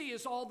we see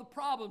is all the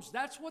problems.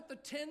 That's what the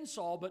 10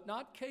 saw, but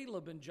not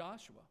Caleb and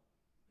Joshua.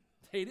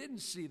 They didn't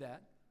see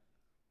that.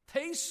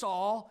 They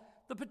saw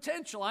the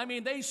potential. I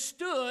mean, they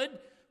stood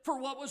for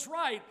what was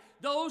right.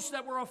 Those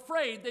that were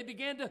afraid, they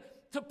began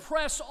to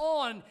press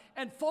on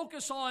and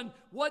focus on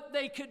what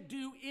they could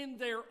do in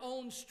their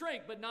own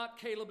strength, but not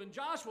Caleb and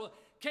Joshua.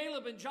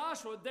 Caleb and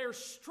Joshua, their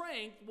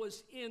strength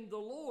was in the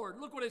Lord.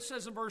 Look what it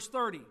says in verse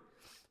 30.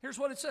 Here's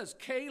what it says.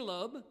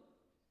 Caleb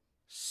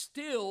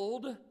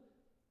stilled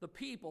the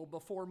people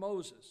before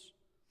Moses.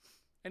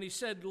 And he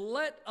said,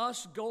 let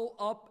us go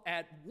up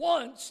at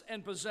once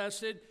and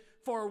possess it,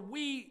 for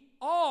we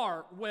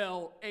are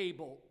well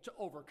able to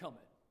overcome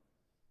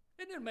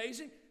it. Isn't it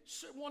amazing?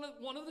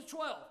 One of the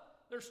 12.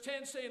 There's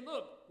 10 saying,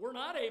 look, we're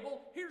not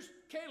able. Here's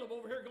Caleb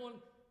over here going,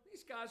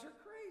 these guys are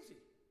crazy.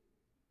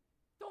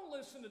 Don't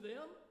listen to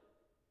them.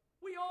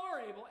 We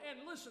are able. And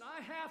listen,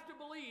 I have to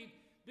believe,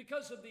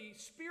 because of the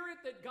spirit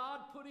that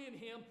God put in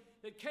him,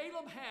 that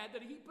Caleb had,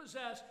 that he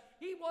possessed,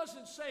 he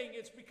wasn't saying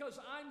it's because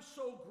I'm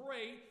so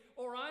great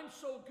or I'm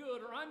so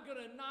good or I'm going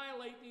to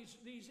annihilate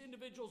these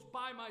individuals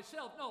by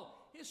myself. No,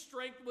 his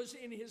strength was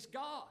in his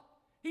God.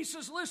 He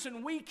says,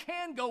 listen, we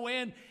can go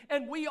in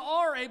and we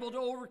are able to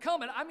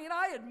overcome it. I mean,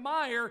 I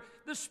admire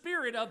the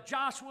spirit of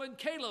Joshua and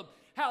Caleb.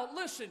 How,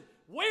 listen,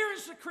 where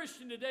is the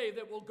Christian today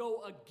that will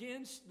go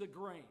against the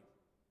grain?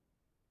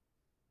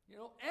 You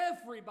know,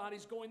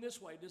 everybody's going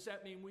this way. Does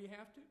that mean we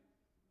have to?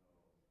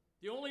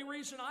 The only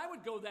reason I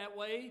would go that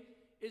way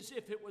is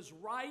if it was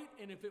right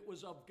and if it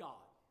was of God.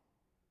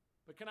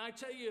 But can I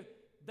tell you,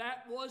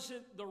 that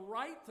wasn't the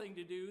right thing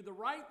to do. The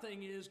right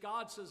thing is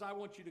God says, I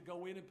want you to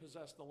go in and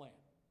possess the land.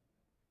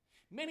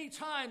 Many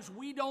times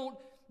we don't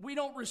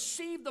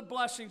receive the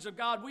blessings of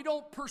God. We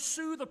don't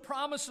pursue the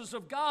promises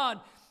of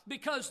God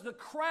because the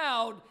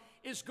crowd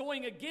is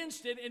going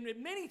against it. And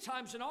many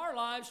times in our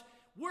lives,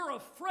 we're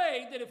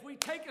afraid that if we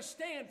take a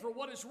stand for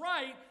what is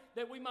right,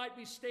 that we might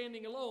be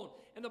standing alone.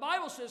 And the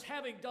Bible says,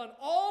 having done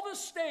all to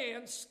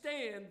stand,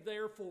 stand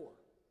therefore.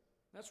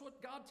 That's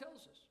what God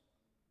tells us.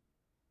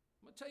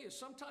 I'm going to tell you,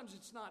 sometimes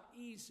it's not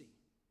easy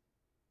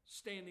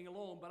standing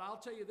alone, but I'll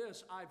tell you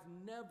this, I've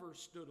never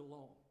stood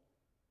alone.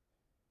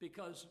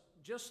 Because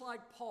just like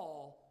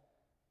Paul,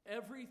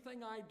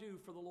 everything I do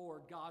for the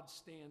Lord, God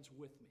stands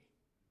with me.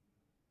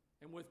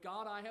 And with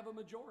God, I have a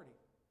majority.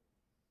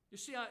 You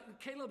see,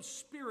 Caleb's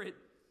spirit,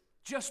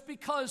 just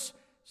because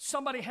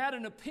somebody had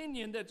an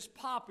opinion that's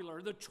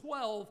popular, the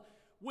 12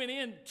 went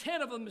in,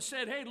 10 of them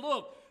said, hey,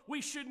 look,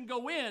 we shouldn't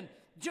go in.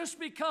 Just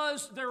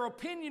because their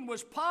opinion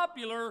was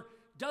popular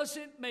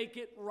doesn't make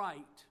it right.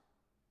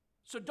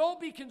 So don't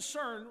be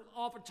concerned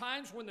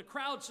oftentimes when the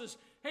crowd says,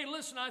 hey,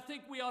 listen, I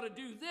think we ought to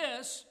do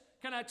this.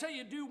 Can I tell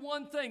you, do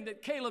one thing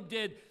that Caleb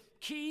did?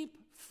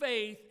 Keep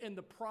faith in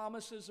the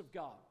promises of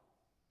God.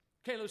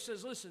 Caleb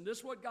says, listen, this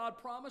is what God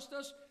promised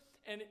us.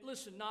 And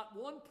listen, not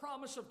one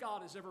promise of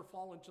God has ever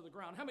fallen to the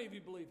ground. How many of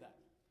you believe that?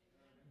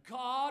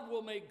 God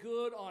will make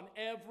good on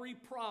every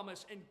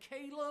promise. And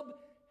Caleb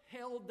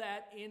held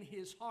that in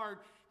his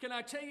heart. Can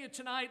I tell you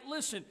tonight,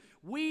 listen,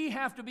 we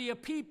have to be a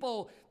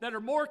people that are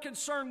more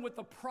concerned with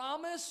the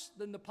promise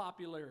than the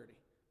popularity.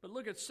 But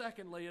look at,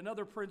 secondly,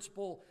 another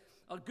principle,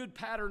 a good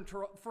pattern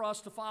for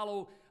us to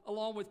follow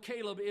along with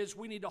Caleb is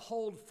we need to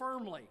hold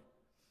firmly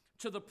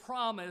to the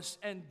promise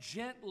and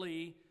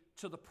gently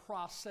to the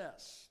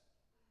process.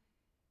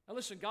 Now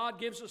listen, God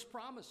gives us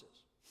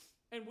promises,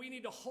 and we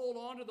need to hold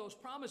on to those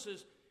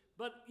promises.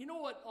 But you know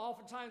what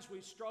oftentimes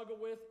we struggle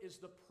with is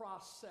the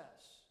process.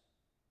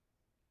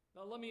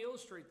 Now let me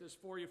illustrate this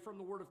for you from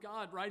the Word of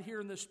God right here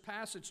in this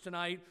passage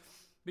tonight,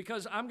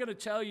 because I'm going to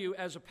tell you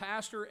as a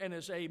pastor and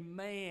as a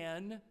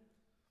man,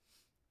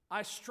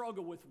 I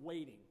struggle with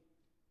waiting.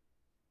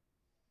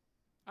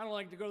 I don't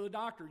like to go to the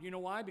doctor. You know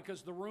why?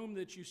 Because the room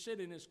that you sit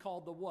in is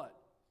called the what?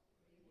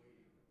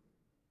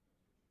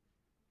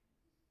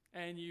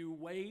 And you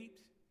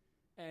wait,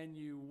 and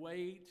you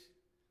wait,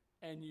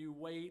 and you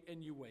wait,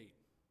 and you wait.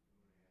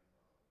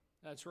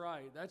 That's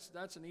right.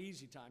 That's an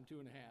easy time,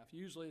 2.5.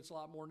 Usually it's a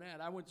lot more than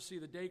that. I went to see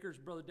the Dakers.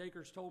 Brother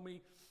Dakers told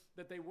me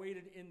that they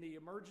waited in the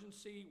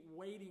emergency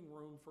waiting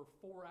room for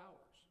 4 hours.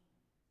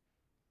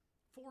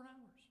 4 hours.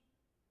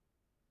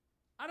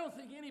 I don't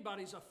think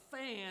anybody's a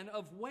fan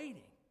of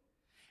waiting.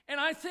 And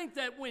I think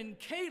that when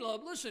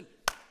Caleb, listen,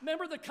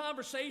 remember the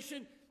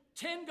conversation?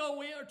 10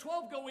 go in or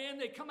 12 go in,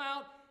 they come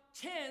out.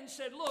 10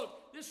 said,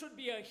 look, this would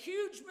be a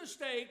huge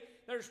mistake.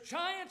 There's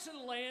giants in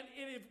the land,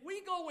 and if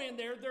we go in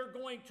there, they're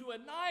going to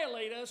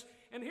annihilate us.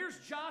 And here's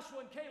Joshua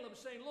and Caleb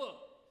saying, look,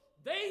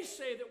 they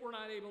say that we're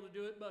not able to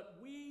do it, but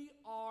we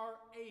are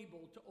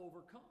able to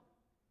overcome.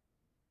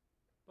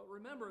 But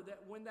remember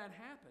that when that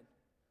happened,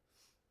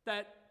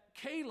 that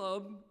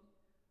Caleb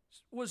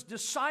was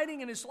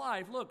deciding in his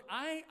life, look,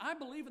 I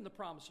believe in the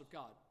promise of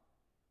God.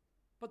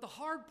 But the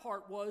hard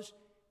part was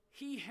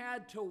he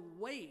had to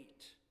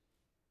wait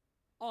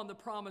on the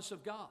promise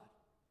of God.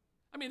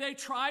 I mean, they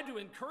tried to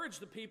encourage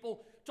the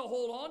people to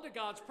hold on to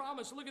God's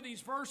promise. Look at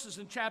these verses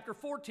in chapter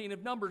 14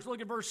 of Numbers.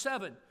 Look at verse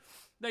 7.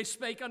 They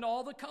spake unto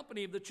all the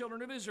company of the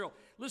children of Israel.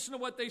 Listen to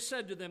what they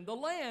said to them. The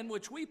land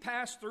which we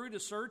passed through to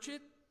search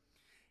it,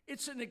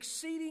 it's an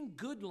exceeding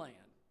good land.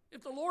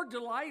 If the Lord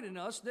delight in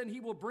us, then he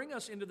will bring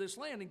us into this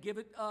land and give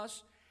it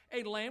us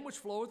a land which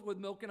floweth with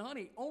milk and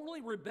honey.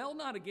 Only rebel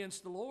not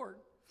against the Lord.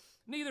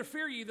 Neither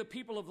fear ye the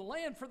people of the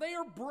land, for they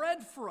are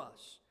bread for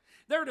us.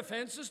 Their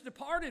defense is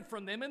departed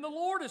from them, and the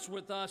Lord is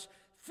with us.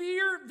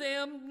 Fear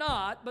them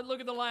not. But look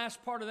at the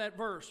last part of that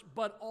verse.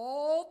 But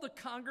all the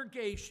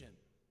congregation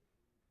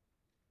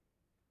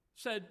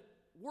said,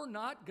 we're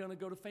not going to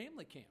go to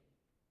family camp.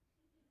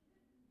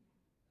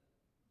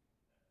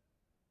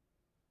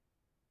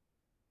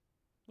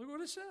 Look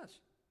what it says.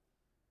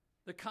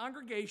 The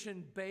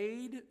congregation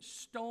bade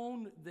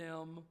stone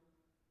them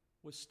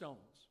with stones.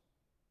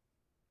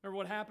 Remember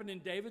what happened in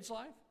David's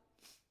life?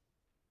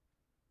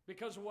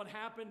 Because of what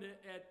happened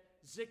at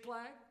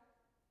Ziklag,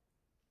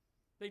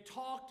 they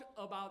talked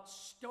about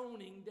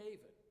stoning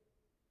David.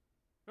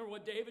 Remember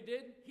what David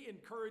did? He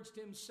encouraged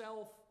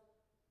himself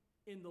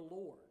in the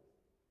Lord.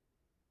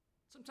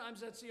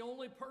 Sometimes that's the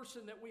only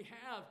person that we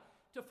have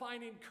to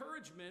find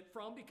encouragement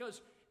from,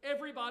 because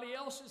everybody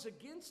else is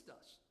against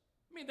us.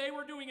 I mean, they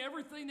were doing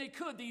everything they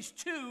could. These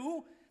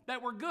two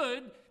that were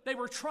good, they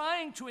were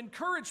trying to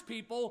encourage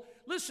people.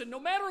 Listen, no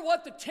matter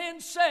what the 10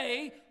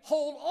 say,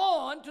 hold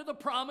on to the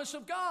promise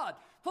of God.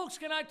 Folks,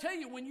 can I tell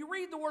you, when you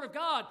read the Word of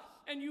God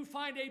and you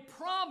find a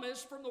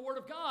promise from the Word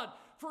of God,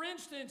 for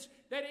instance,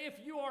 that if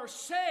you are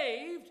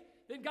saved,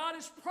 then God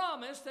has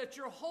promised that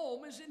your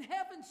home is in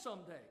heaven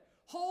someday.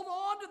 Hold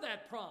on to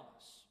that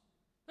promise.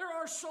 There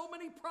are so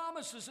many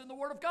promises in the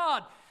Word of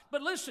God.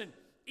 But listen,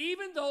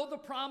 even though the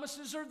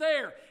promises are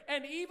there,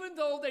 and even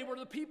though they were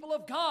the people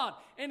of God,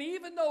 and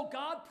even though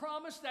God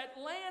promised that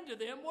land to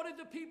them, what did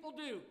the people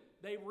do?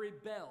 They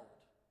rebelled.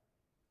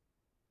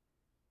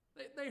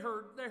 They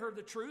heard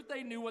the truth.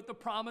 They knew what the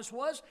promise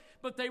was,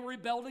 but they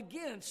rebelled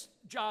against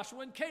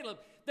Joshua and Caleb.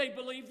 They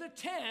believed the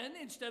 10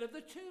 instead of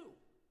the 2.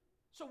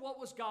 So what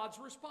was God's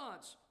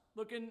response?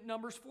 Look in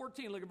Numbers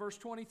 14. Look at verse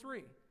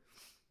 23.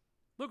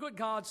 Look what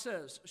God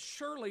says.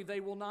 Surely they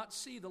will not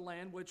see the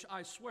land which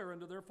I swear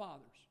unto their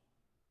fathers.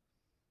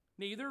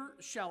 Neither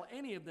shall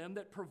any of them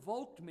that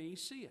provoked me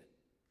see it.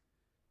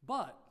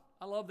 But,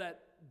 I love that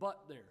but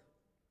there.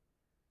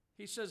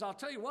 He says, I'll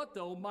tell you what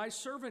though, my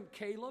servant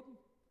Caleb,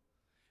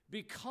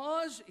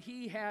 because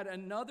he had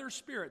another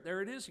spirit,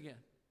 there it is again,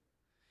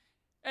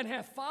 and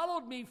hath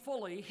followed me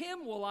fully,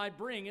 him will I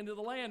bring into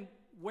the land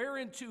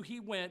whereinto he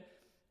went,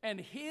 and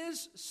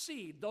his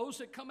seed, those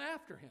that come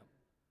after him,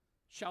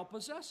 shall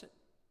possess it.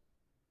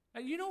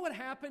 Now, you know what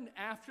happened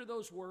after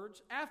those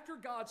words? After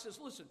God says,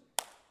 listen,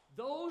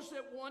 those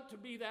that want to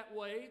be that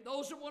way,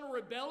 those that want to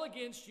rebel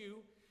against you,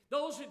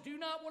 those that do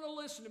not want to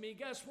listen to me,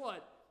 guess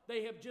what?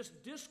 They have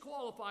just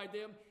disqualified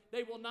them.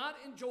 They will not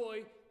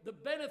enjoy the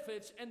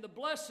benefits and the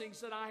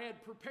blessings that I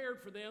had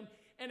prepared for them.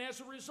 And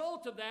as a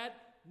result of that,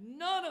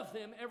 none of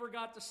them ever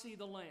got to see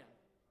the land.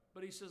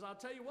 But he says, I'll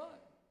tell you what.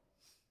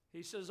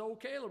 He says, oh,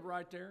 Caleb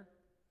right there.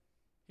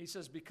 He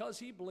says, because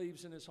he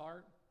believes in his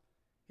heart,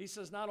 he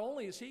says, not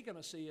only is he going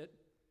to see it,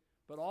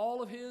 but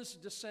all of his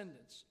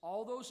descendants,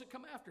 all those that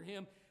come after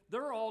him,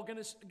 they're all going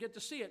to get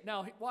to see it.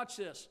 Now, watch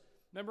this.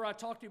 Remember I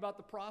talked to you about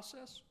the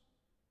process?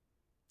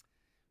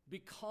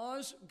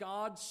 Because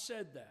God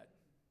said that,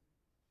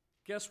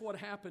 guess what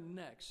happened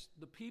next?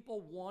 The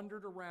people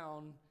wandered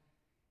around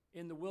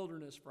in the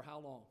wilderness for how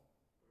long?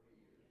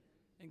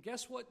 And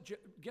guess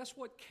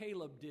what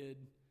Caleb did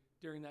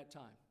during that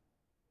time?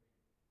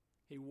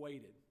 He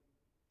waited.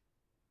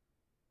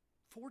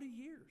 40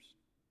 years.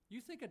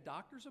 You think a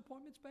doctor's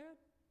appointment's bad?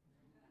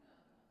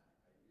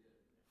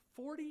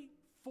 40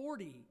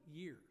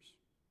 years.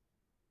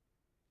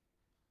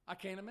 I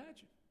can't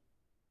imagine.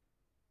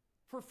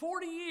 For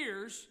 40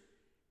 years,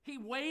 he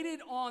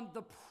waited on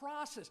the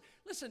process.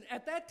 Listen,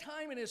 at that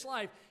time in his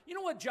life, you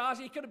know what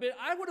Joshua could have been?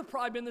 I would have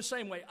probably been the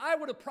same way. I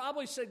would have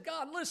probably said,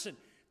 God, listen,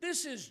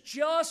 this is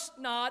just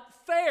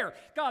not fair.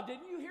 God,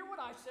 didn't you hear what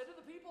I said to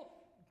the people?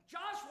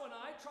 Joshua and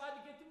I tried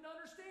to get them to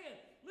understand.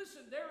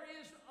 Listen, there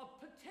is a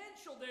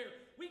potential there.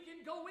 We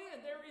can go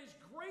in. There is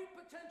great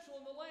potential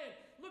in the land.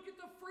 Look at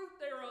the fruit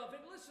thereof.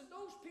 And listen,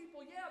 those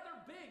people, yeah,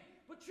 they're big,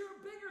 but you're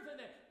bigger than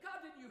that.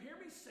 God, didn't you hear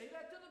me say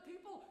that to the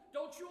people?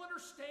 Don't you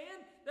understand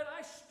that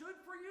I stood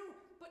for you?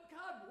 But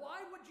God,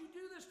 why would you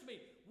do this to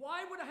me?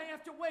 Why would I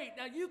have to wait?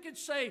 Now you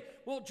could say,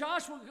 well,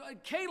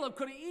 Caleb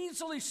could have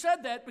easily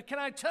said that, but can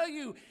I tell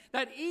you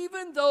that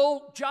even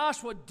though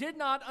Joshua did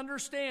not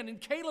understand and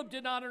Caleb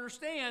did not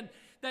understand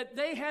that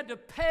they had to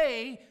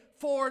pay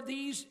for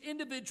these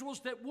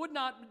individuals that would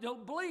not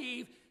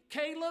believe,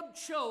 Caleb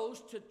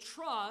chose to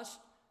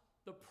trust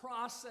the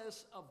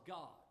process of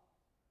God.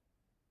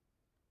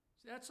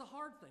 See, that's the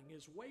hard thing,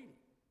 is waiting.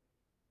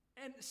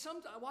 And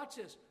watch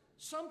this,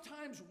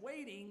 sometimes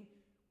waiting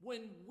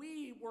when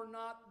we were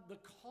not the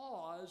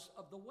cause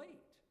of the wait.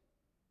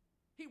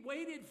 He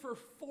waited for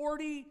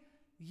 40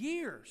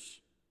 years.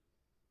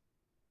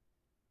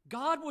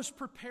 God was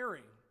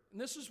preparing,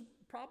 and this is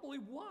probably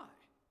why.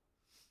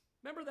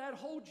 Remember that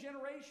whole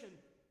generation,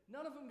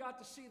 none of them got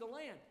to see the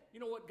land.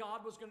 You know what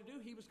God was going to do?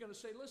 He was going to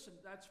say, listen,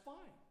 that's fine.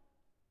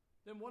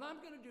 Then what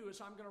I'm going to do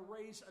is I'm going to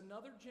raise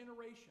another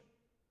generation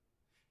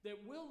that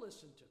will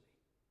listen to me,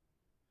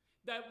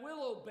 that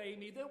will obey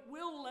me, that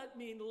will let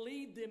me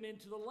lead them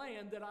into the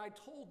land that I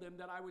told them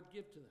that I would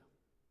give to them.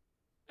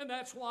 And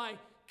that's why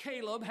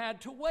Caleb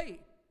had to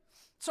wait.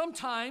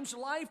 Sometimes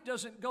life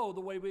doesn't go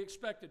the way we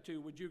expect it to.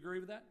 Would you agree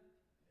with that?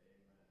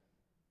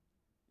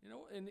 You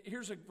know, and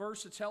here's a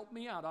verse that's helped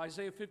me out.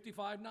 Isaiah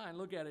 55:9.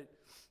 Look at it.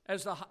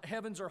 As the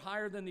heavens are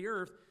higher than the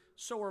earth,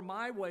 so are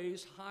my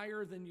ways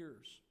higher than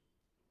yours.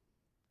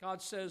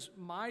 God says,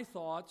 my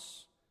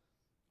thoughts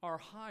are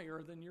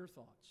higher than your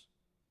thoughts.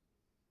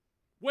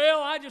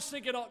 Well, I just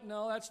think it ought.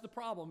 No, that's the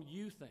problem.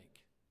 You think.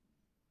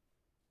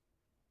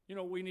 You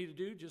know what we need to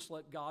do? Just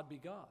let God be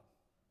God.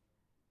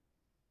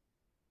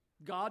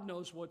 God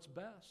knows what's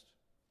best.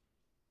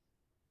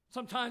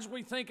 Sometimes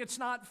we think it's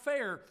not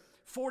fair.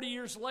 40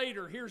 years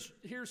later,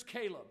 here's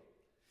Caleb.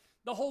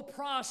 The whole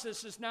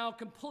process is now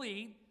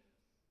complete,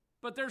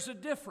 but there's a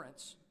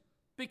difference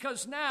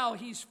because now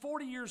he's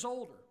 40 years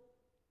older.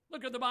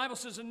 Look at the Bible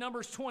says in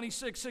Numbers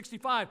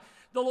 26:65,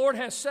 the Lord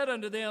has said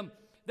unto them,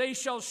 they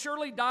shall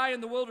surely die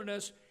in the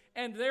wilderness,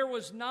 and there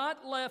was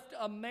not left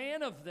a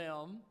man of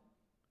them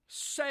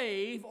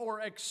save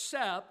or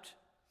except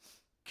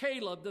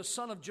Caleb the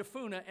son of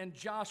Jephunneh and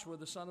Joshua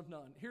the son of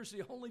Nun. Here's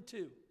the only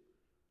two.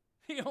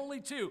 The only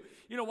two.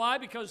 You know why?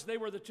 Because they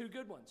were the two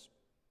good ones.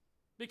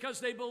 Because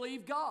they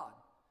believed God.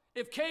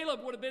 If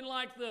Caleb would have been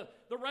like the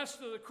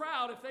rest of the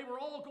crowd, if they were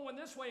all going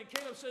this way, and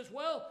Caleb says,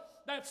 well,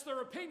 that's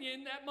their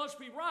opinion, that must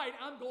be right,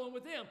 I'm going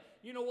with them.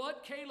 You know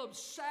what? Caleb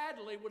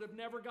sadly would have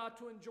never got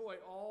to enjoy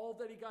all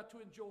that he got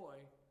to enjoy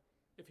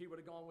if he would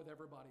have gone with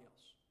everybody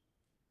else.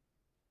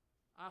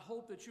 I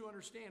hope that you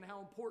understand how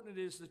important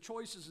it is, the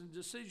choices and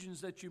decisions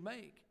that you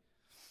make.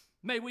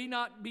 May we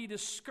not be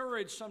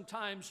discouraged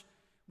sometimes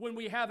when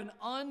we have an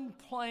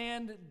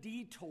unplanned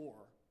detour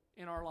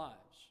in our lives.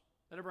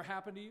 That ever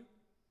happened to you?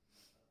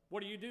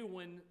 What do you do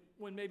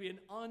when maybe an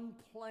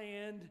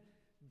unplanned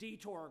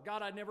detour?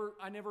 God, I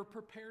never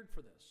prepared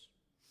for this.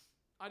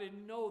 I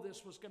didn't know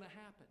this was going to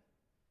happen.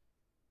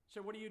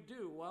 So what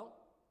do? Well,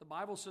 the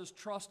Bible says,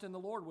 trust in the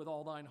Lord with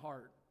all thine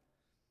heart.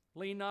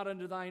 Lean not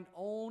unto thine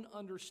own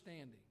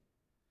understanding.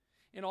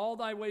 In all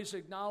thy ways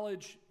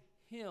acknowledge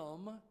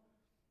him,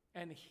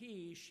 and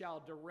he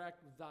shall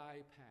direct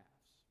thy paths.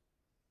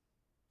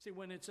 See,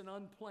 when it's an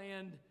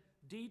unplanned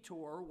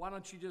detour, why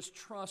don't you just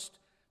trust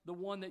the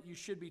one that you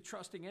should be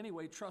trusting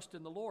anyway? Trust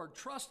in the Lord.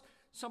 Trust,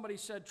 somebody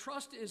said,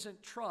 trust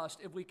isn't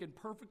trust if we can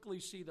perfectly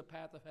see the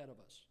path ahead of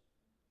us.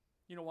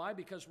 You know why?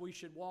 Because we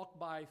should walk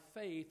by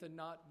faith and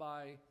not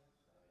by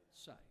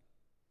sight.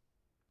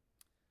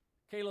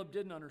 Caleb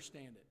didn't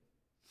understand it.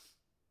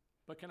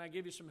 But can I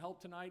give you some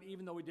help tonight?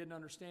 Even though he didn't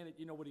understand it,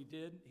 you know what he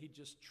did? He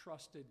just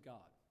trusted God.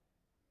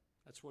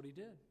 That's what he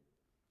did.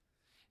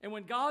 And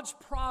when God's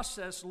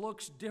process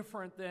looks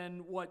different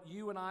than what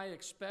you and I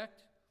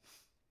expect,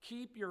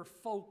 keep your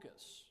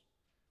focus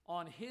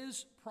on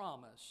His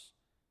promise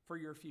for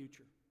your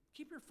future.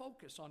 Keep your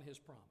focus on His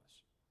promise.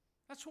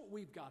 That's what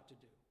we've got to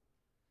do.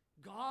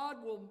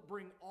 God will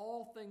bring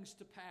all things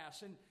to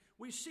pass. And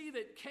we see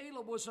that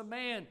Caleb was a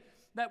man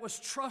that was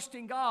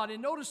trusting God.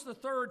 And notice the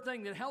third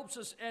thing that helps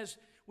us as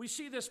we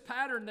see this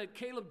pattern that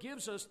Caleb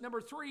gives us.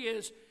 Number 3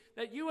 is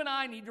that you and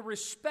I need to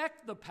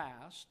respect the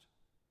past,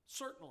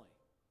 certainly.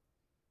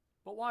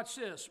 But watch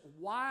this,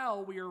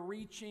 while we are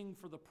reaching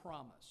for the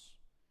promise.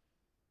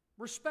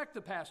 Respect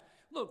the past.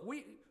 Look,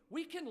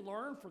 we can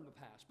learn from the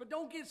past, but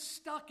don't get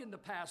stuck in the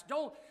past.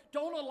 Don't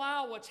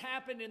allow what's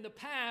happened in the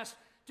past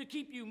to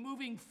keep you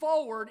moving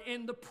forward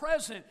in the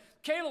present.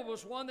 Caleb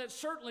was one that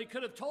certainly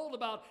could have told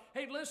about,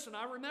 hey, listen,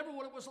 I remember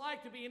what it was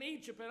like to be in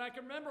Egypt, and I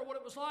can remember what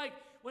it was like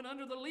when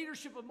under the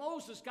leadership of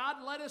Moses, God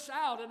led us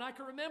out, and I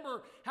can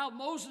remember how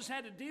Moses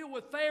had to deal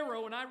with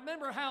Pharaoh, and I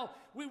remember how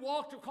we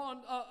walked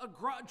upon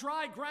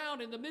dry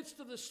ground in the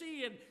midst of the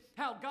sea, and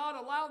how God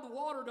allowed the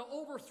water to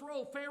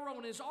overthrow Pharaoh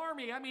and his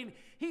army. I mean,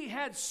 he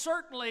had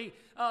certainly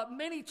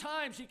many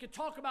times he could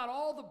talk about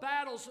all the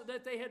battles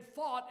that they had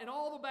fought and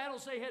all the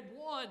battles they had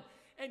won.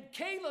 And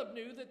Caleb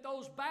knew that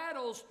those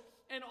battles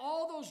and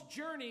all those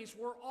journeys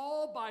were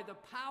all by the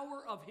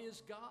power of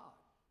his God.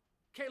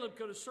 Caleb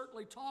could have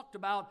certainly talked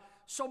about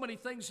so many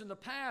things in the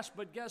past,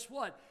 but guess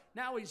what?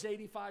 Now he's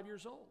 85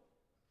 years old.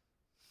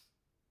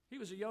 He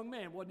was a young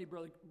man, wasn't he,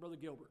 Brother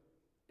Gilbert?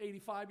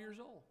 85 years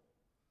old.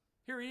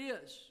 Here he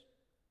is.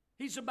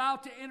 He's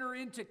about to enter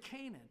into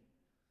Canaan.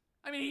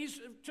 I mean,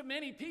 to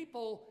many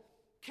people,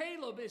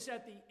 Caleb is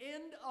at the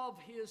end of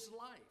his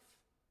life.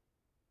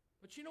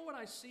 But you know what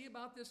I see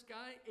about this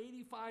guy,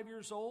 85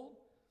 years old?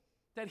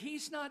 That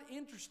he's not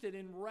interested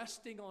in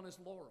resting on his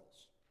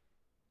laurels.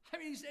 I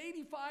mean, he's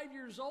 85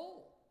 years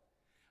old.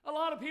 A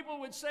lot of people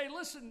would say,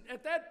 listen,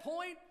 at that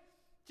point,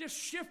 just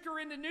shift her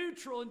into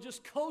neutral and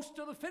just coast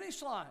to the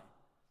finish line.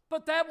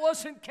 But that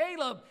wasn't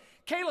Caleb.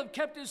 Caleb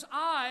kept his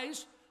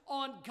eyes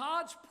on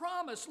God's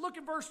promise. Look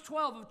at verse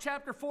 12 of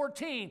chapter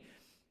 14.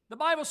 The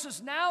Bible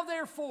says, now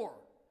therefore,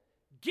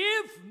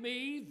 give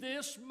me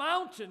this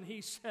mountain, he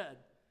said,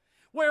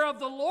 whereof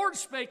the Lord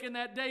spake in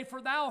that day,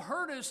 for thou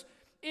heardest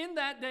in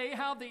that day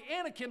how the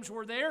Anakims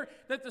were there,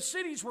 that the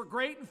cities were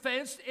great and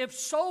fenced. If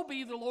so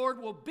be the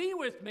Lord will be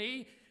with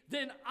me,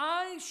 then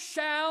I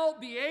shall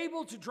be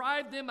able to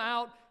drive them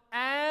out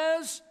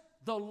as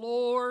the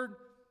Lord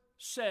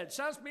said.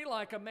 Sounds to me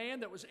like a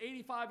man that was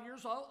 85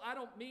 years old. I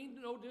don't mean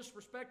no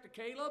disrespect to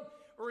Caleb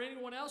or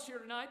anyone else here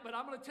tonight, but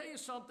I'm going to tell you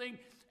something.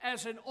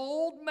 As an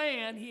old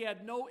man, he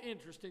had no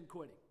interest in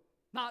quitting.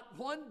 Not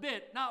one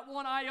bit, not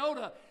one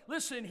iota.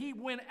 Listen, he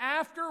went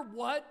after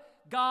what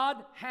God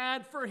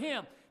had for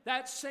him.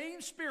 That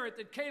same spirit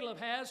that Caleb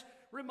has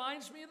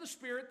reminds me of the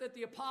spirit that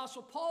the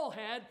Apostle Paul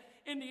had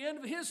in the end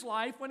of his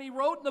life when he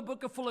wrote in the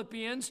book of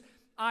Philippians,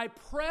 I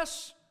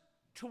press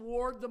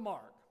toward the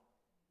mark.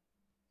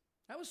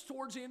 That was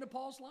towards the end of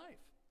Paul's life.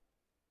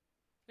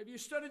 If you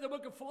study the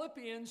book of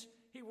Philippians,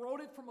 he wrote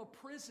it from a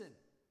prison.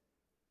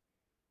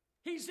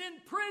 He's in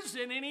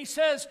prison and he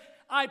says,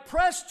 I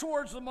press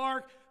towards the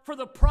mark for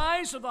the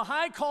prize of the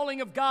high calling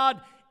of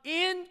God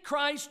in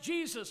Christ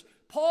Jesus.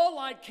 Paul,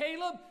 like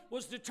Caleb,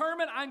 was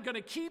determined, I'm going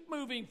to keep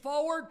moving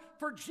forward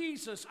for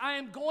Jesus. I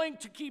am going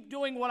to keep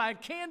doing what I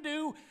can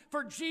do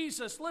for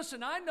Jesus.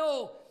 Listen, I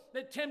know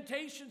that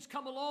temptations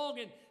come along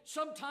and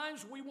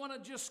sometimes we want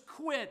to just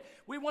quit.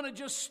 We want to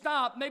just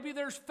stop. Maybe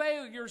there's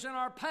failures in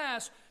our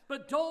past,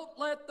 but don't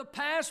let the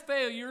past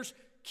failures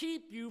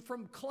keep you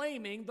from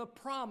claiming the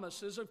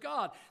promises of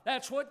God.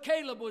 That's what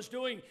Caleb was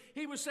doing.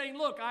 He was saying,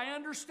 look, I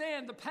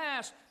understand the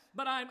past,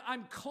 but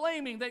I'm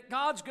claiming that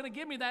God's going to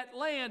give me that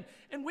land.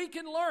 And we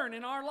can learn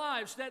in our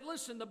lives that,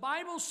 listen, the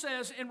Bible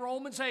says in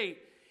Romans 8,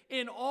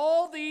 in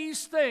all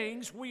these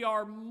things we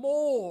are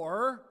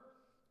more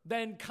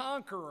than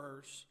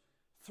conquerors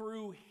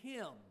through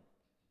Him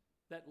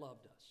that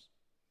loved us.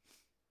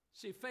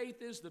 See,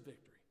 faith is the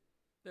victory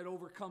that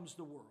overcomes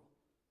the world.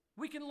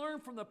 We can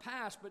learn from the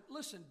past, but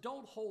listen,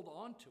 don't hold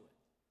on to it.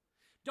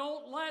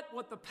 Don't let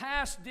what the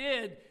past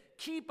did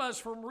keep us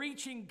from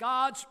reaching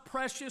God's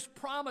precious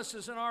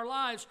promises in our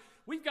lives.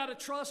 We've got to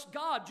trust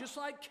God just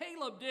like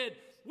Caleb did.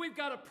 We've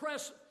got to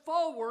press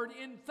forward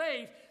in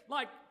faith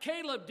like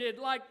Caleb did,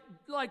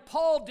 like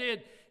Paul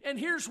did. And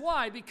here's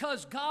why,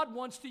 because God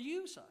wants to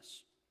use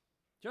us.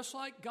 Just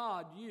like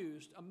God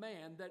used a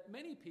man that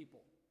many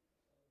people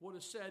would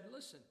have said,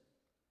 listen,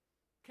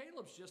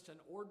 Caleb's just an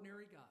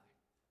ordinary guy.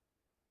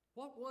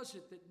 What was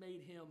it that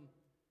made him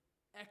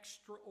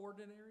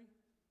extraordinary?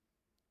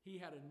 He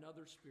had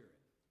another spirit.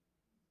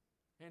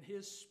 And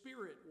his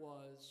spirit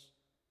was,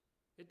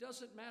 it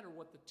doesn't matter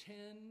what the 10,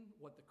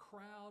 what the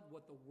crowd,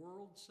 what the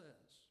world says.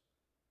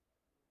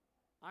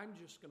 I'm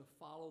just going to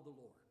follow the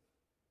Lord.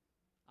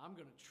 I'm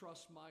going to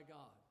trust my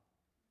God.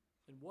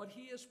 And what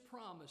He has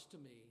promised to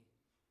me,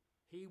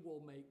 He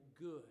will make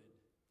good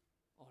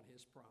on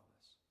His promise.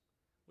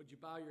 Would you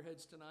bow your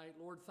heads tonight?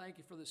 Lord, thank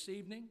you for this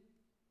evening.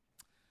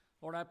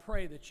 Lord, I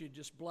pray that you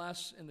just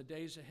bless in the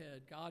days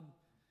ahead. God,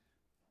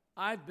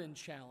 I've been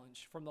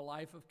challenged from the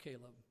life of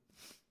Caleb.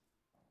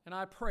 And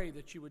I pray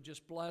that you would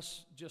just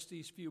bless just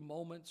these few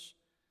moments.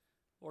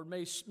 Or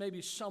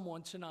maybe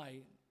someone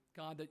tonight,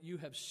 God, that you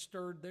have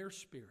stirred their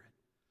spirit.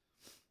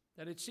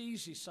 That it's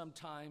easy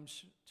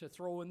sometimes to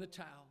throw in the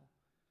towel,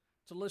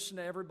 to listen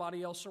to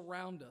everybody else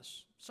around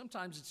us.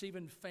 Sometimes it's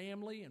even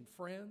family and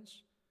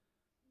friends.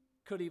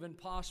 Could even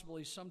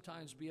possibly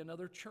sometimes be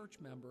another church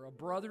member, a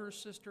brother or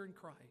sister in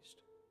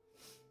Christ.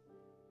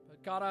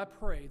 But God, I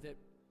pray that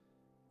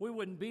we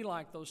wouldn't be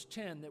like those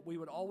 10, that we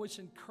would always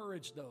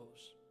encourage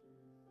those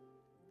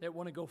that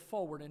want to go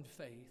forward in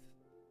faith.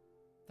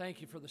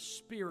 Thank you for the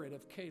spirit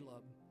of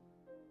Caleb.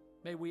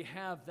 May we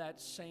have that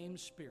same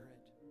spirit.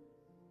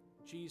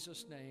 In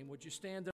Jesus' name, would you stand